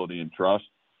accountability and trust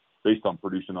based on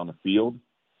producing on the field.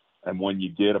 And when you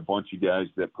get a bunch of guys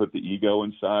that put the ego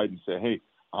inside and say, hey,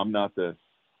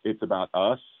 it's about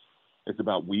us, it's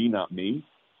about we, not me,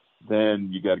 then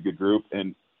you got a good group.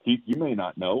 And Keith, you may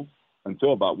not know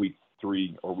until about week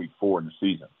 3 or week 4 in the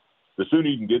season. The sooner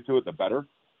you can get to it, the better.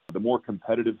 The more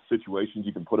competitive situations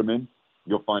you can put them in,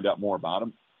 you'll find out more about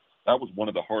them. That was one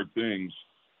of the hard things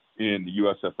in the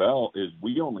USFL is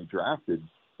we only drafted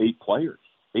 8 players.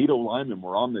 8 O-linemen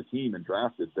were on the team and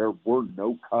drafted. There were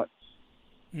no cuts.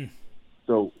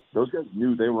 So those guys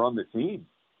knew they were on the team.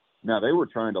 Now, they were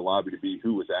trying to lobby to be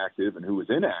who was active and who was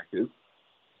inactive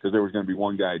because there was going to be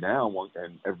one guy down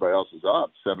and everybody else was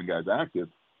up, 7 guys active.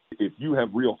 If you have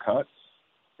real cuts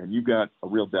and you've got a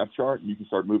real depth chart and you can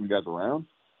start moving guys around,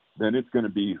 then it's going to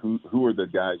be who are the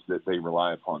guys that they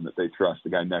rely upon, that they trust, the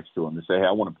guy next to them, to say, hey,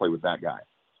 I want to play with that guy.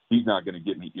 He's not going to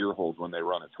get me ear holes when they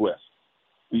run a twist.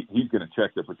 He's going to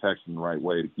check the protection the right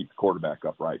way to keep the quarterback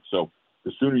upright. So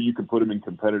the sooner you can put him in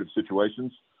competitive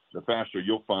situations, the faster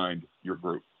you'll find your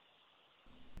group.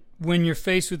 When you're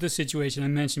faced with the situation I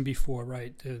mentioned before,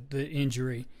 right, the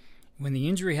injury, when the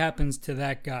injury happens to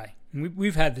that guy, and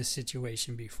we've had this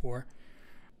situation before,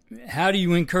 how do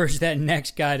you encourage that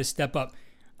next guy to step up?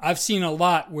 I've seen a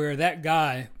lot where that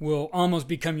guy will almost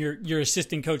become your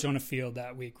assistant coach on the field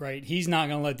that week, right? He's not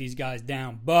going to let these guys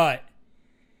down, but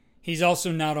he's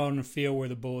also not on the field where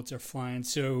the bullets are flying.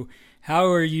 So how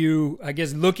are you, I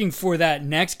guess, looking for that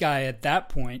next guy at that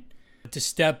point to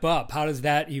step up? How does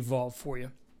that evolve for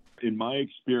you? In my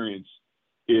experience,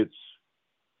 it's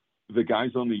the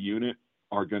guys on the unit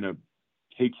are going to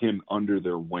take him under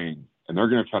their wing, and they're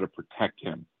going to try to protect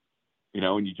him.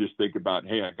 And you just think about,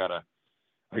 hey, I got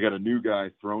a new guy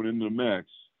thrown into the mix.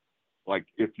 Like,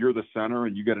 if you're the center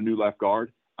and you got a new left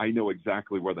guard, I know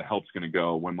exactly where the help's going to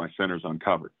go when my center's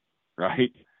uncovered,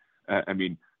 right? I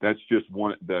mean, that's just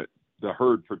one the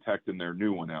herd protecting their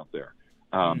new one out there.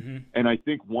 And I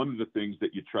think one of the things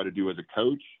that you try to do as a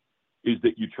coach is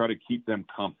that you try to keep them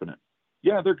confident.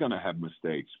 Yeah, they're going to have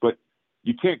mistakes, but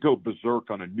you can't go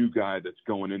berserk on a new guy that's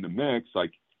going in the mix.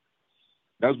 Like,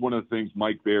 that was one of the things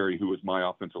Mike Berry, who was my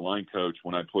offensive line coach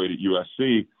when I played at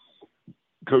USC,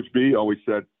 Coach B always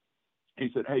said, he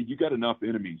said, hey, you got enough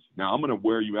enemies. Now I'm going to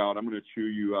wear you out. I'm going to chew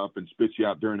you up and spit you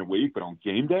out during the week. But on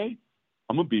game day,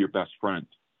 I'm going to be your best friend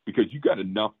because you got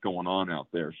enough going on out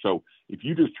there. So if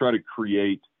you just try to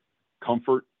create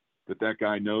comfort that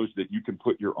guy knows that you can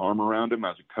put your arm around him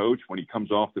as a coach when he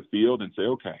comes off the field and say,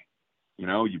 okay, you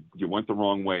went the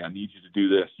wrong way. I need you to do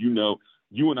this.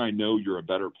 You and I know you're a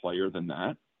better player than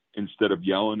that. Instead of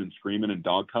yelling and screaming and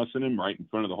dog cussing him right in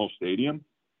front of the whole stadium,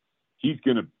 he's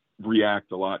going to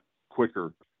react a lot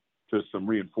quicker to some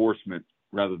reinforcement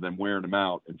rather than wearing him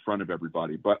out in front of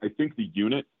everybody. But I think the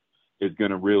unit is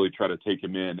going to really try to take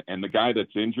him in. And the guy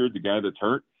that's injured, the guy that's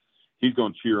hurt, he's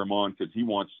going to cheer him on because he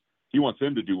wants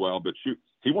him to do well, but shoot,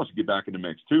 he wants to get back in the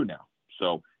mix too now.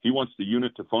 So he wants the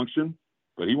unit to function,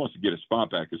 but he wants to get his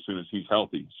spot back as soon as he's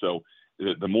healthy. So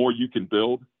the more you can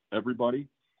build everybody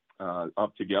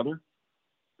up together,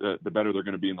 the better they're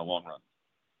going to be in the long run.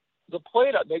 The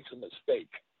player that makes a mistake,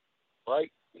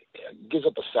 right, gives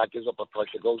up a sack, gives up a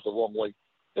pressure, goes the wrong way,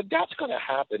 that's going to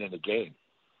happen in a game.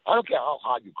 I don't care how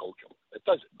hard you coach them. It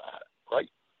doesn't matter, right?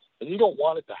 And you don't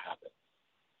want it to happen.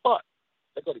 But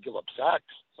they're going to give up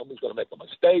sacks. Somebody's going to make a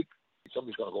mistake.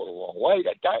 Somebody's going to go the wrong way.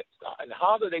 And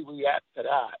how do they react to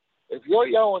that? If you're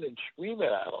yelling and screaming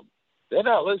at them, they're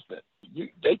not listening.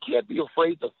 They can't be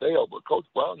afraid to fail. But Coach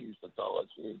Brown used to tell us,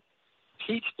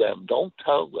 teach them, don't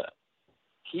tell them.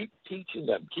 Keep teaching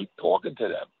them. Keep talking to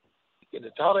them. And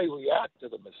it's how they react to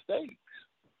the mistakes.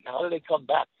 How do they come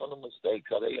back from the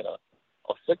mistakes? Are they in a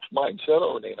fixed mindset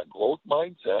or are they in a growth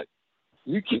mindset?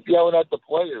 You keep yelling at the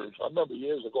players. I remember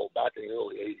years ago, back in the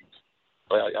early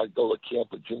 80s, I'd go to camp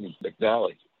with Jimmy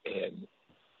McNally, and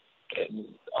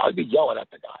I'd be yelling at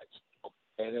the guys.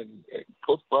 And then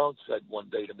Coach Brown said one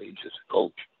day to me, he says,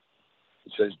 Coach,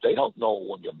 he says, they don't know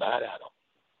when you're mad at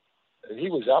them. And he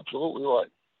was absolutely right.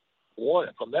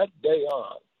 From that day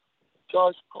on,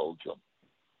 just coach them.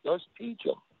 Just teach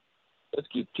them. Let's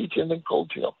keep teaching and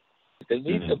coaching them. They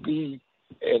need to be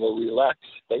in a relaxed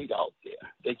state out there.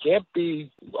 They can't be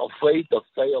afraid to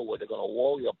fail where they're going to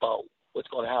worry about what's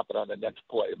going to happen on the next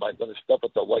play. Am I going to step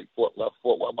at the right foot, left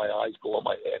foot? Where my eyes go, where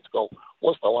my hands go?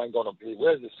 What's the line going to be?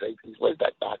 Where's the safeties? Where's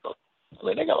that backup? I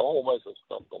mean, they got a whole bunch of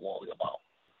stuff to worry about.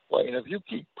 Right? And if you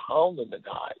keep pounding the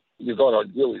guy, you're going to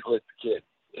really hurt the kid,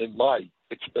 in my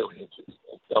experiences.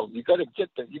 So you got to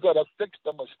you got to fix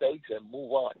the mistakes and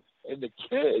move on. And the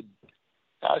kid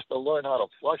has to learn how to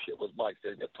flush it, was my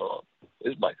favorite term.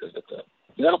 Is my favorite term.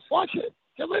 You got to flush it.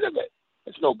 Get rid of it.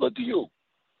 It's no good to you.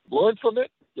 Learn from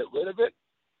it, get rid of it,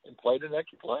 and play the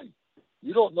next play.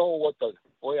 You don't know what the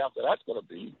play after that's going to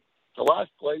be. The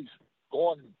last play's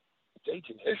gone. It's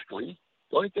ancient history.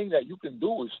 The only thing that you can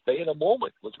do is stay in a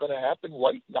moment. What's going to happen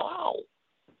right now?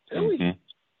 Period.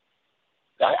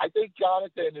 I think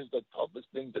Jonathan is the toughest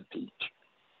thing to teach.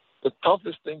 The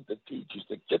toughest thing to teach is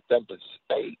to get them to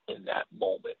stay in that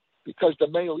moment because the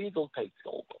male ego takes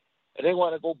over. And they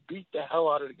want to go beat the hell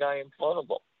out of the guy in front of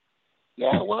them.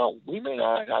 Yeah, well, we may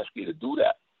not ask you to do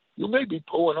that. You may be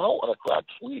pulling out on a crack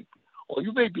sweep, or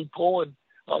you may be pulling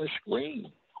on a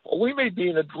screen, or we may be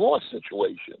in a draw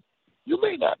situation. You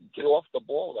may not get off the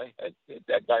ball and hit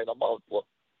that guy in the mouth for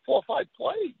 4 or 5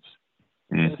 plays.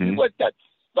 And if you let that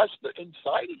fester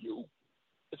inside of you,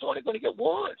 it's only going to get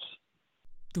worse.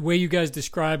 The way you guys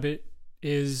describe it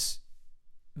is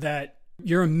that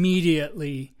you're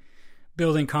immediately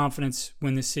building confidence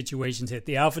when this situation's hit.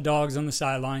 The alpha dog's on the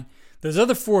sideline. Those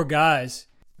other 4 guys,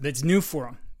 that's new for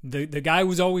them. The guy who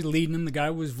was always leading them, the guy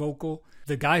who was vocal,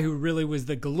 the guy who really was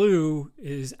the glue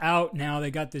is out now.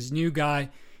 They got this new guy.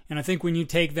 And I think when you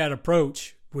take that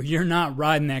approach where you're not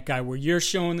riding that guy, where you're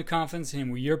showing the confidence in him,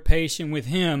 where you're patient with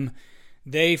him,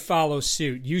 they follow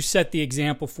suit. You set the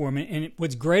example for them. And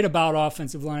what's great about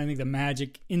offensive line, I think the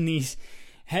magic in this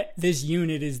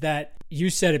unit is that you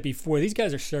said it before. These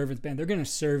guys are servants, man. They're going to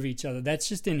serve each other. That's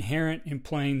just inherent in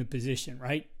playing the position,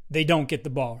 right? They don't get the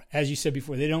ball. As you said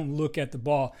before, they don't look at the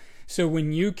ball. So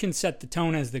when you can set the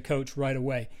tone as the coach right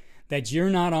away, that you're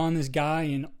not on this guy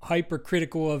and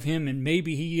hypercritical of him, and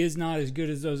maybe he is not as good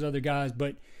as those other guys,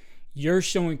 but you're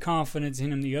showing confidence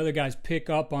in him. The other guys pick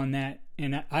up on that,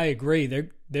 and I agree.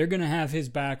 They're going to have his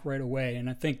back right away, and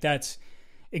I think that's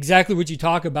exactly what you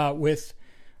talk about with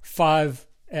 5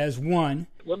 as 1.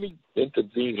 Let me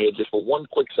intervene here just for one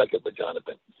quick second for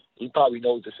Jonathan. He probably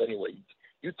knows this anyway.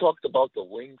 You talked about the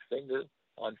ring finger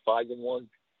on 5 and 1.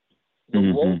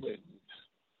 The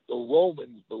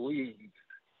Romans believed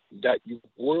that you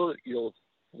were your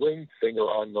ring finger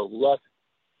on the left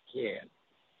hand,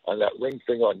 on that ring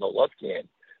finger on the left hand,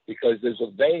 because there's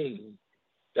a vein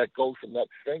that goes from that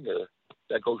finger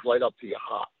that goes right up to your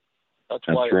heart. That's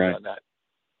why it's on that.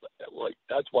 Right.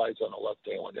 That's why it's on the left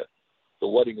hand when the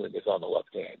wedding ring is on the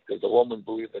left hand, because the Romans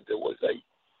believed that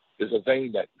there's a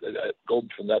vein that goes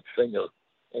from that finger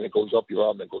and it goes up your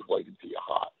arm and goes right into your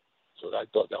heart. So I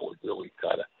thought that was really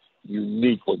kind of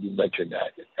unique when you mentioned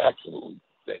that. It's absolutely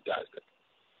fantastic.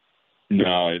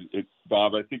 No,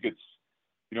 Bob, I think it's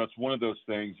one of those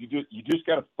things. You just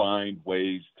got to find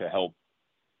ways to help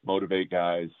motivate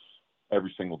guys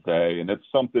every single day, and it's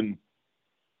something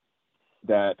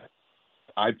that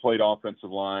I played offensive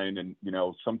line, and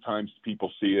sometimes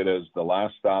people see it as the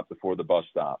last stop before the bus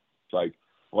stop. It's like,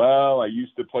 well, I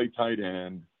used to play tight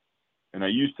end, and I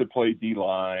used to play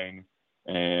D-line,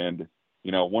 and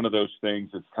one of those things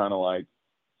that's kind of like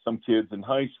some kids in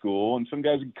high school and some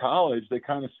guys in college, they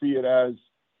kind of see it as,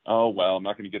 oh, well, I'm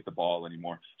not going to get the ball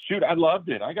anymore. Shoot, I loved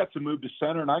it. I got to move to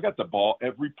center, and I got the ball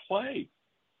every play.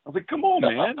 I was like, come on,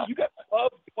 man. You got to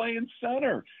love playing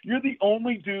center. You're the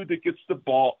only dude that gets the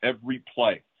ball every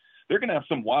play. They're going to have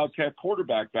some wildcat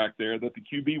quarterback back there that the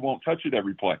QB won't touch it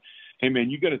every play. Hey, man,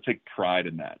 you got to take pride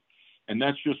in that. And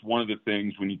that's just one of the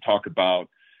things when you talk about,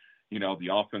 the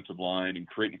offensive line and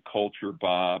creating a culture,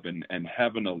 Bob, and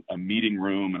having a meeting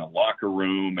room and a locker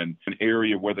room and an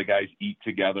area where the guys eat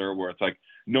together, where it's like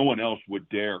no one else would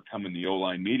dare come in the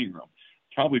O-line meeting room,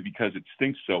 probably because it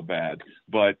stinks so bad.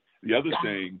 But the other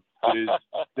thing is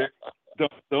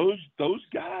those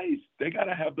guys, they got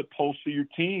to have the pulse of your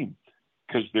team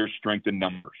because they're strength in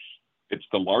numbers. It's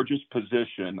the largest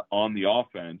position on the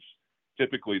offense.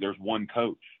 Typically, there's one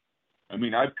coach. I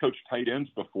mean, I've coached tight ends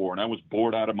before, and I was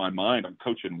bored out of my mind. I'm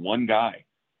coaching one guy,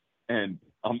 and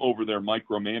I'm over there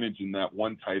micromanaging that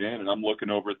one tight end, and I'm looking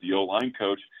over at the O-line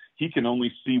coach. He can only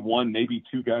see one, maybe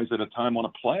two guys at a time on a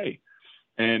play.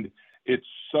 And it's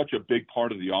such a big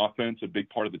part of the offense, a big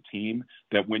part of the team,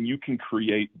 that when you can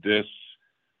create this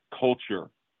culture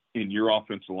in your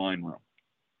offensive line room,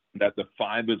 that the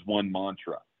 5 is 1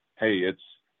 mantra, hey, it's,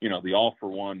 the all for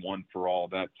one, one for all,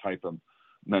 that type of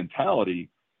mentality.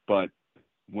 But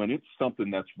when it's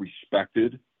something that's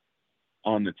respected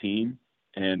on the team,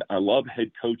 and I love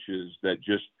head coaches that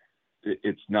just,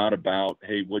 it's not about,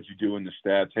 hey, what'd you do in the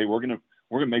stats? Hey, we're gonna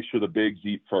make sure the bigs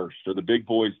eat first, or the big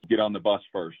boys get on the bus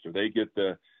first, or they get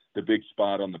the big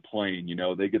spot on the plane.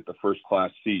 They get the first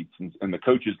class seats, and the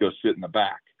coaches go sit in the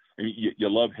back. I mean, you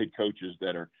love head coaches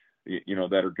that are,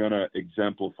 that are gonna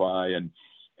exemplify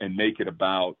and make it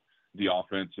about the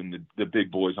offense and the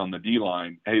big boys on the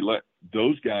D-line. Hey, let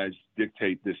those guys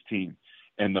dictate this team.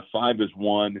 And the 5 is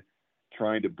 1,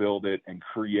 trying to build it and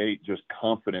create just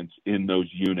confidence in those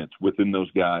units, within those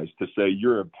guys, to say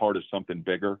you're a part of something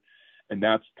bigger. And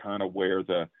that's kind of where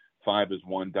the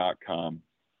 5is1.com,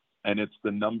 and it's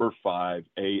the number 5,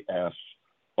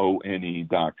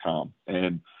 ASONE.com.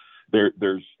 And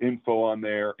there's info on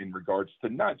there in regards to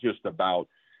not just about,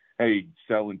 hey,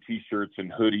 selling T-shirts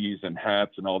and hoodies and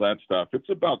hats and all that stuff. It's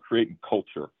about creating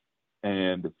culture.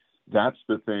 And that's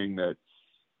the thing that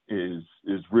is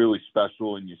really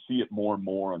special. And you see it more and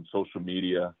more on social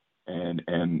media and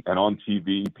on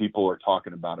TV. People are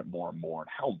talking about it more and more, and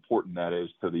how important that is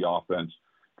to the offense,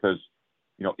 because,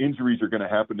 injuries are going to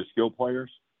happen to skill players.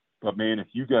 But, man, if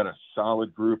you got a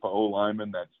solid group of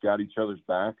O-linemen that's got each other's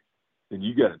back, then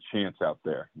you got a chance out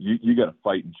there. You got a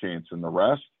fighting chance. And the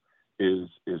rest is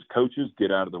coaches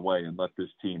get out of the way and let this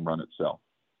team run itself.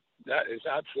 That is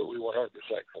absolutely 100%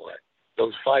 correct.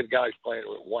 Those 5 guys playing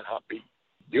with one hot beat.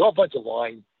 The offensive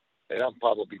line, and I'm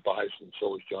probably biased, and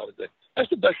so is Jonathan, that's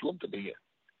the best room to be in.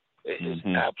 It is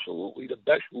absolutely the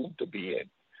best room to be in.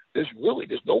 There's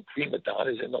no prima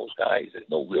donnas in those guys. There's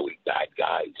no really bad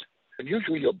guys. And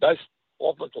usually your best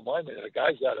offensive linemen and the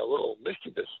guys that are a little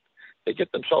mischievous, they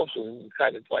get themselves in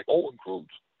kind of like Owen Cruz.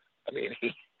 I mean,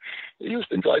 he used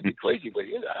to drive me crazy, but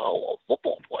he's a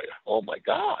football player. Oh, my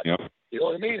God. Yep. You know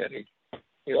what I mean? And he,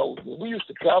 you know, we used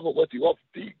to travel with the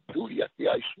off-duty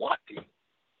FBI SWAT team,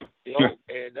 you know,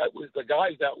 and that was the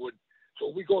guys that would,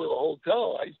 so we go to the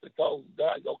hotel, I used to tell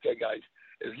guys, okay, guys,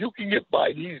 if you can get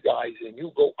by these guys and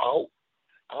you go out,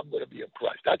 I'm going to be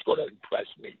impressed. That's going to impress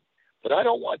me. But I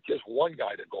don't want just one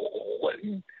guy to go.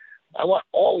 I want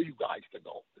all of you guys to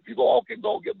go. If you all can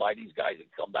go get by these guys and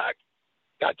come back,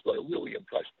 that's going to really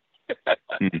impress me.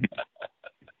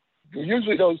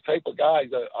 Usually those type of guys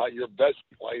are your best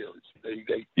players. They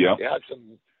have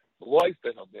some life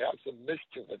in them. They have some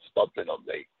mischief and stuff in them.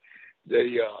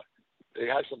 They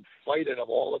have some fight in them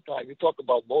all the time. You talk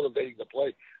about motivating the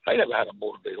play. I never had to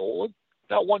motivate Olin.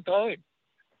 Not one time.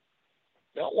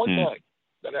 Not one time.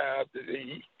 But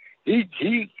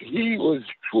he was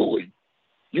truly,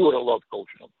 you would have loved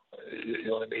coaching him. You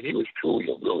know what I mean? He was truly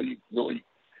a really, really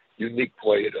unique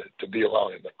player to be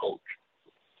around him to coach.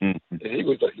 Mm-hmm. And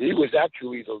he was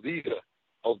actually the leader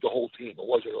of the whole team. It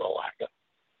wasn't Urlacher. It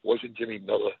wasn't Jimmy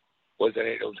Miller. It wasn't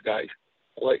any of those guys.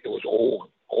 It was Olin.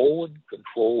 Olin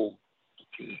controlled the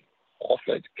team,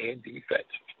 offense and defense.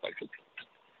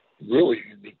 Really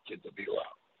unique kid to be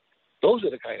around. Those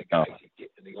are the kind of guys you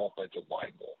get in the offensive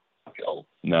line more. You know?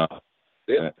 No.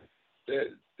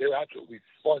 They're absolutely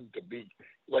fun to be.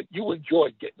 Like, you enjoy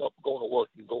getting up, going to work,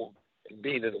 and going and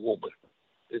being in the room.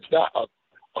 It's not a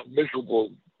miserable,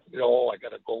 you know, I got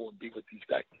to go and be with these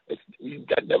guys.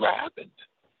 That never happened.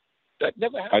 That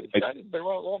never happened. That has been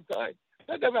around a long time.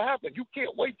 That never happened. You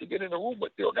can't wait to get in a room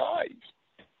with their guys.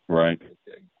 Right.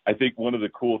 I think one of the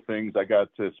cool things, I got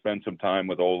to spend some time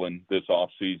with Olin this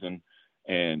offseason,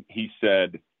 and he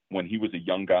said when he was a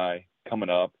young guy coming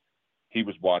up, he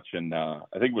was watching, I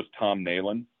think it was Tom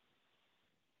Nalen.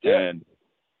 Yeah. And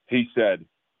he said,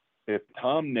 if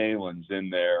Tom Nalen's in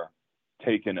there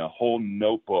taking a whole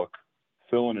notebook,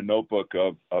 filling a notebook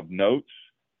of notes,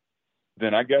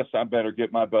 then I guess I better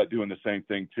get my butt doing the same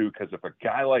thing too. Because if a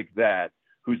guy like that,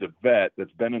 who's a vet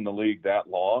that's been in the league that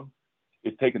long,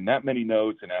 is taking that many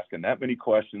notes and asking that many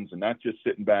questions and not just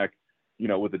sitting back, you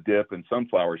know, with a dip and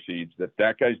sunflower seeds,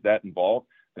 that guy's that involved,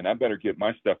 then I better get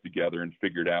my stuff together and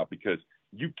figure it out, because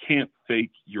you can't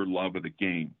fake your love of the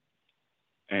game.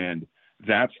 And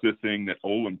that's the thing that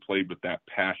Olin played with, that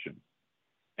passion.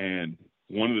 And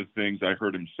one of the things I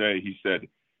heard him say, he said,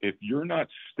 if you're not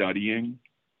studying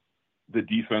the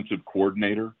defensive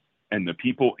coordinator and the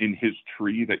people in his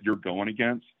tree that you're going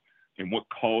against, and what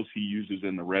calls he uses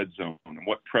in the red zone and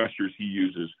what pressures he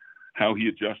uses, how he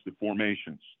adjusts the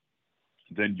formations,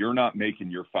 then you're not making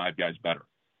your five guys better.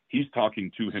 He's talking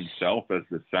to himself as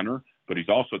the center, but he's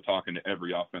also talking to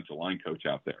every offensive line coach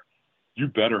out there. You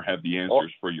better have the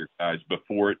answers for your guys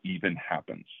before it even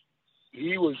happens.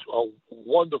 He was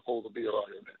wonderful to be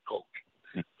around him,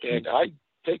 coach. And I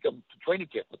take him to training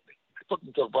camp with me. I took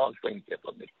him to the Browns training camp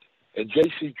with me. And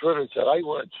J.C. Turner said, I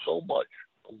learned so much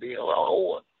from being around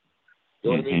Olin. You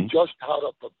know what I mean? Just how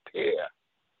to prepare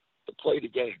to play the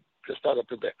game. Just how to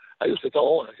prepare. I used to tell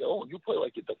Owen, I said, Owen, you play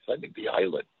like you're defending the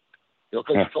island. You know,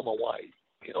 because he's from Hawaii.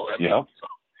 You know what I mean? Yeah. So,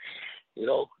 you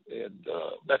know, and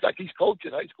in fact, he's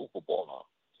coaching high school football now.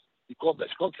 He called me,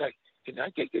 coach, can I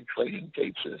get your training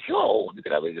tapes? And sure, you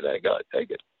can have anything I got.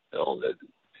 Take it. You know,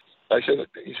 I said,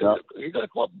 he said, are you going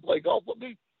to come up and play golf with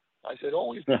me? I said,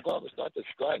 always promise not to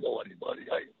strangle anybody.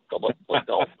 I come up and play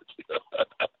golf with you.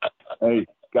 Hey,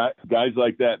 guys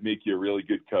like that make you a really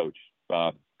good coach,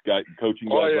 Bob. Coaching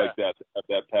guys like that have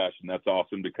that passion. That's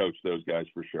awesome to coach those guys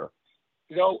for sure.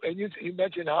 You know, and you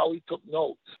mentioned how he took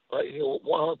notes, right?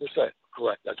 100%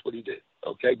 correct. That's what he did.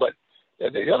 Okay, but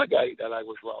and the other guy that I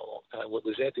was around a long time with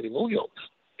was Anthony Munoz.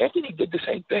 Anthony did the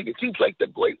same thing. It seems like the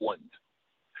great ones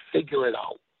figure it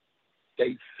out.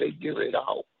 They figure it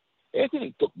out.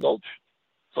 Anthony took notes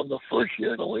from the first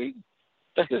year in the league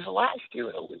to his last year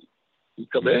in the league.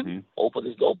 He'd come in, open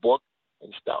his notebook,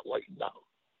 and start writing down.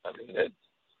 I mean,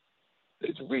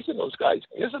 there's a reason those guys.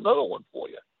 Here's another one for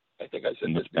you. I think I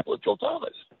said this before, Joe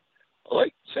Thomas. All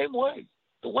right, same way.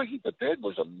 The way he prepared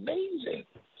was amazing.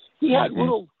 He had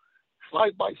little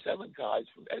 5x7 cards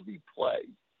from every play,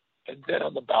 and then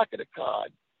on the back of the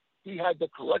card, he had the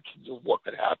corrections of what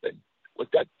could happen with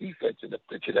that defense in the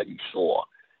picture that he saw,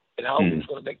 and how he was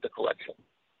going to make the correction.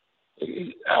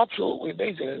 He's absolutely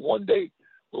amazing. And one day,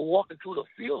 we're walking through the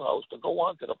field house to go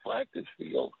onto the practice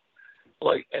field,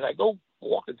 right? And I go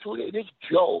walking through there, and it's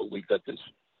Joe. We got this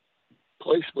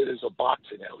place where there's a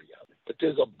boxing area, but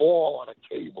there's a ball on a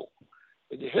cable,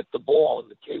 and you hit the ball,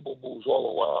 and the cable moves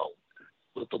all around.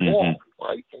 with the ball,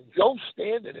 right? And Joe's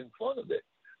standing in front of it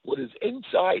with his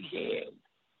inside hand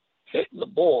hitting the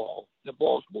ball's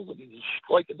moving, and he's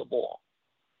striking the ball.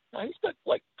 Now, he's got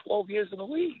like 12 years in the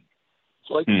league.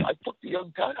 So I put the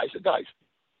young guy, I said, guys,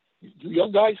 you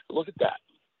young guys, look at that.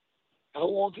 How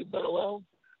long has he been around?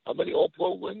 How many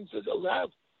All-Pro rings does he have?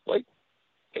 Right?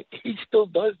 And he still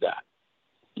does that.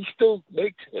 He still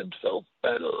makes himself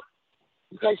better.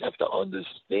 You guys have to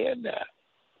understand that.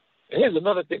 And here's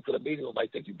another thing for the meeting room. I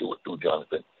think you do it too,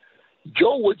 Jonathan.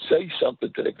 Joe would say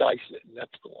something to the guy sitting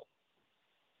next to him.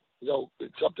 You know,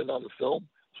 it's something on the film.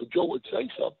 So Joe would say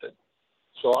something.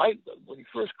 So when the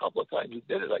first couple of times he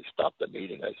did it, I stopped the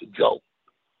meeting. I said, Joe,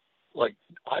 like,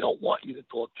 I don't want you to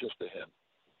talk just to him.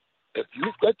 If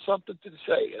you've got something to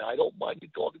say, and I don't mind you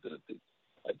talking to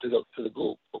the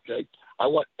group, okay? I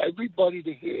want everybody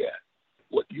to hear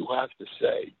what you have to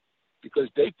say because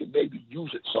they can maybe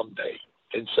use it someday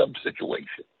in some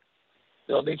situation.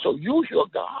 You know what I mean? So use your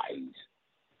guys,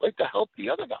 like, to help the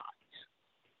other guys.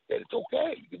 And it's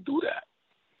okay. You can do that.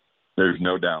 There's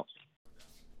no doubt.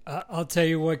 I'll tell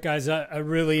you what, guys, I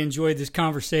really enjoyed this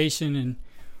conversation, and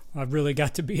I've really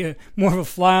got to be more of a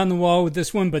fly on the wall with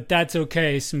this one, but that's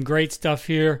okay. Some great stuff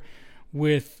here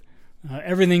with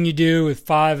everything you do with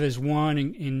 5 as 1,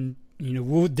 and you know,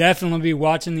 we'll definitely be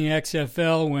watching the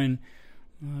XFL when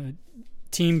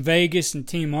Team Vegas and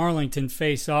Team Arlington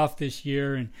face off this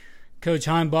year. And Coach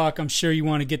Heimbach, I'm sure you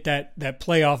want to get that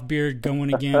playoff beard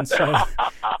going again. So,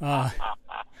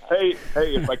 Hey,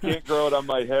 if I can't grow it on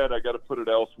my head, I got to put it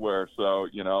elsewhere. So,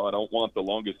 you know, I don't want the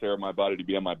longest hair of my body to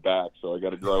be on my back, so I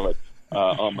got to grow it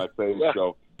on my face.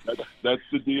 So that's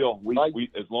the deal. We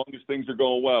as long as things are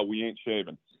going well, we ain't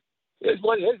shaving. Here's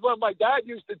what my dad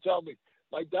used to tell me.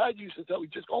 My dad used to tell me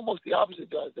just almost the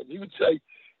opposite, Jonathan. He would say,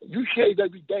 you shave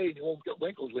every day and you won't get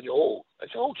wrinkles when you're old. I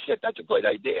said, oh, shit, that's a great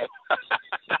idea.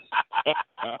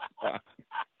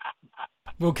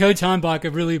 Well, Coach Heimbach, I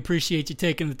really appreciate you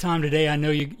taking the time today. I know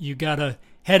you got to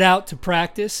head out to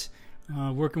practice,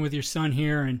 working with your son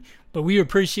here, but we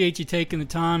appreciate you taking the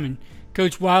time. And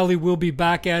Coach Wiley will be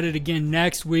back at it again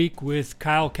next week with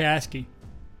Kyle Caskey.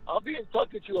 I'll be in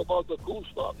touch with you about the cool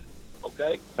stuff,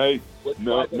 okay? Hey,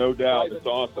 no doubt. It's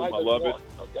awesome. I love it.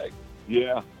 Okay.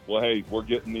 Yeah. Well, hey, we're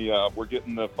getting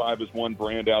the 5 as 1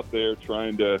 brand out there,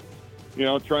 trying to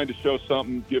show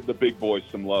something, give the big boys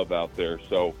some love out there.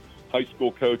 So high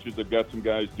school coaches have got some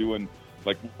guys doing,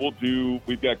 like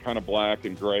we've got kind of black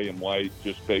and gray and white,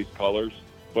 just base colors.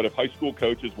 But if high school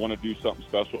coaches want to do something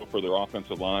special for their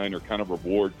offensive line or kind of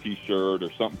reward T-shirt or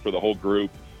something for the whole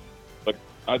group, like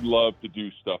I'd love to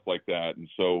do stuff like that. And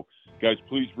so, guys,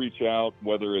 please reach out,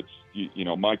 whether it's, you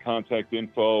know, my contact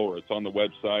info or it's on the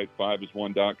website,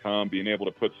 5as1.com, being able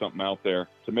to put something out there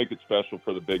to make it special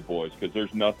for the big boys, because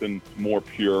there's nothing more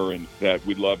pure and that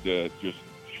we'd love to just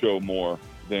show more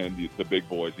than the big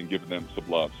boys and giving them some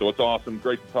love. So it's awesome.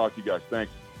 Great to talk to you guys.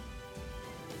 Thanks.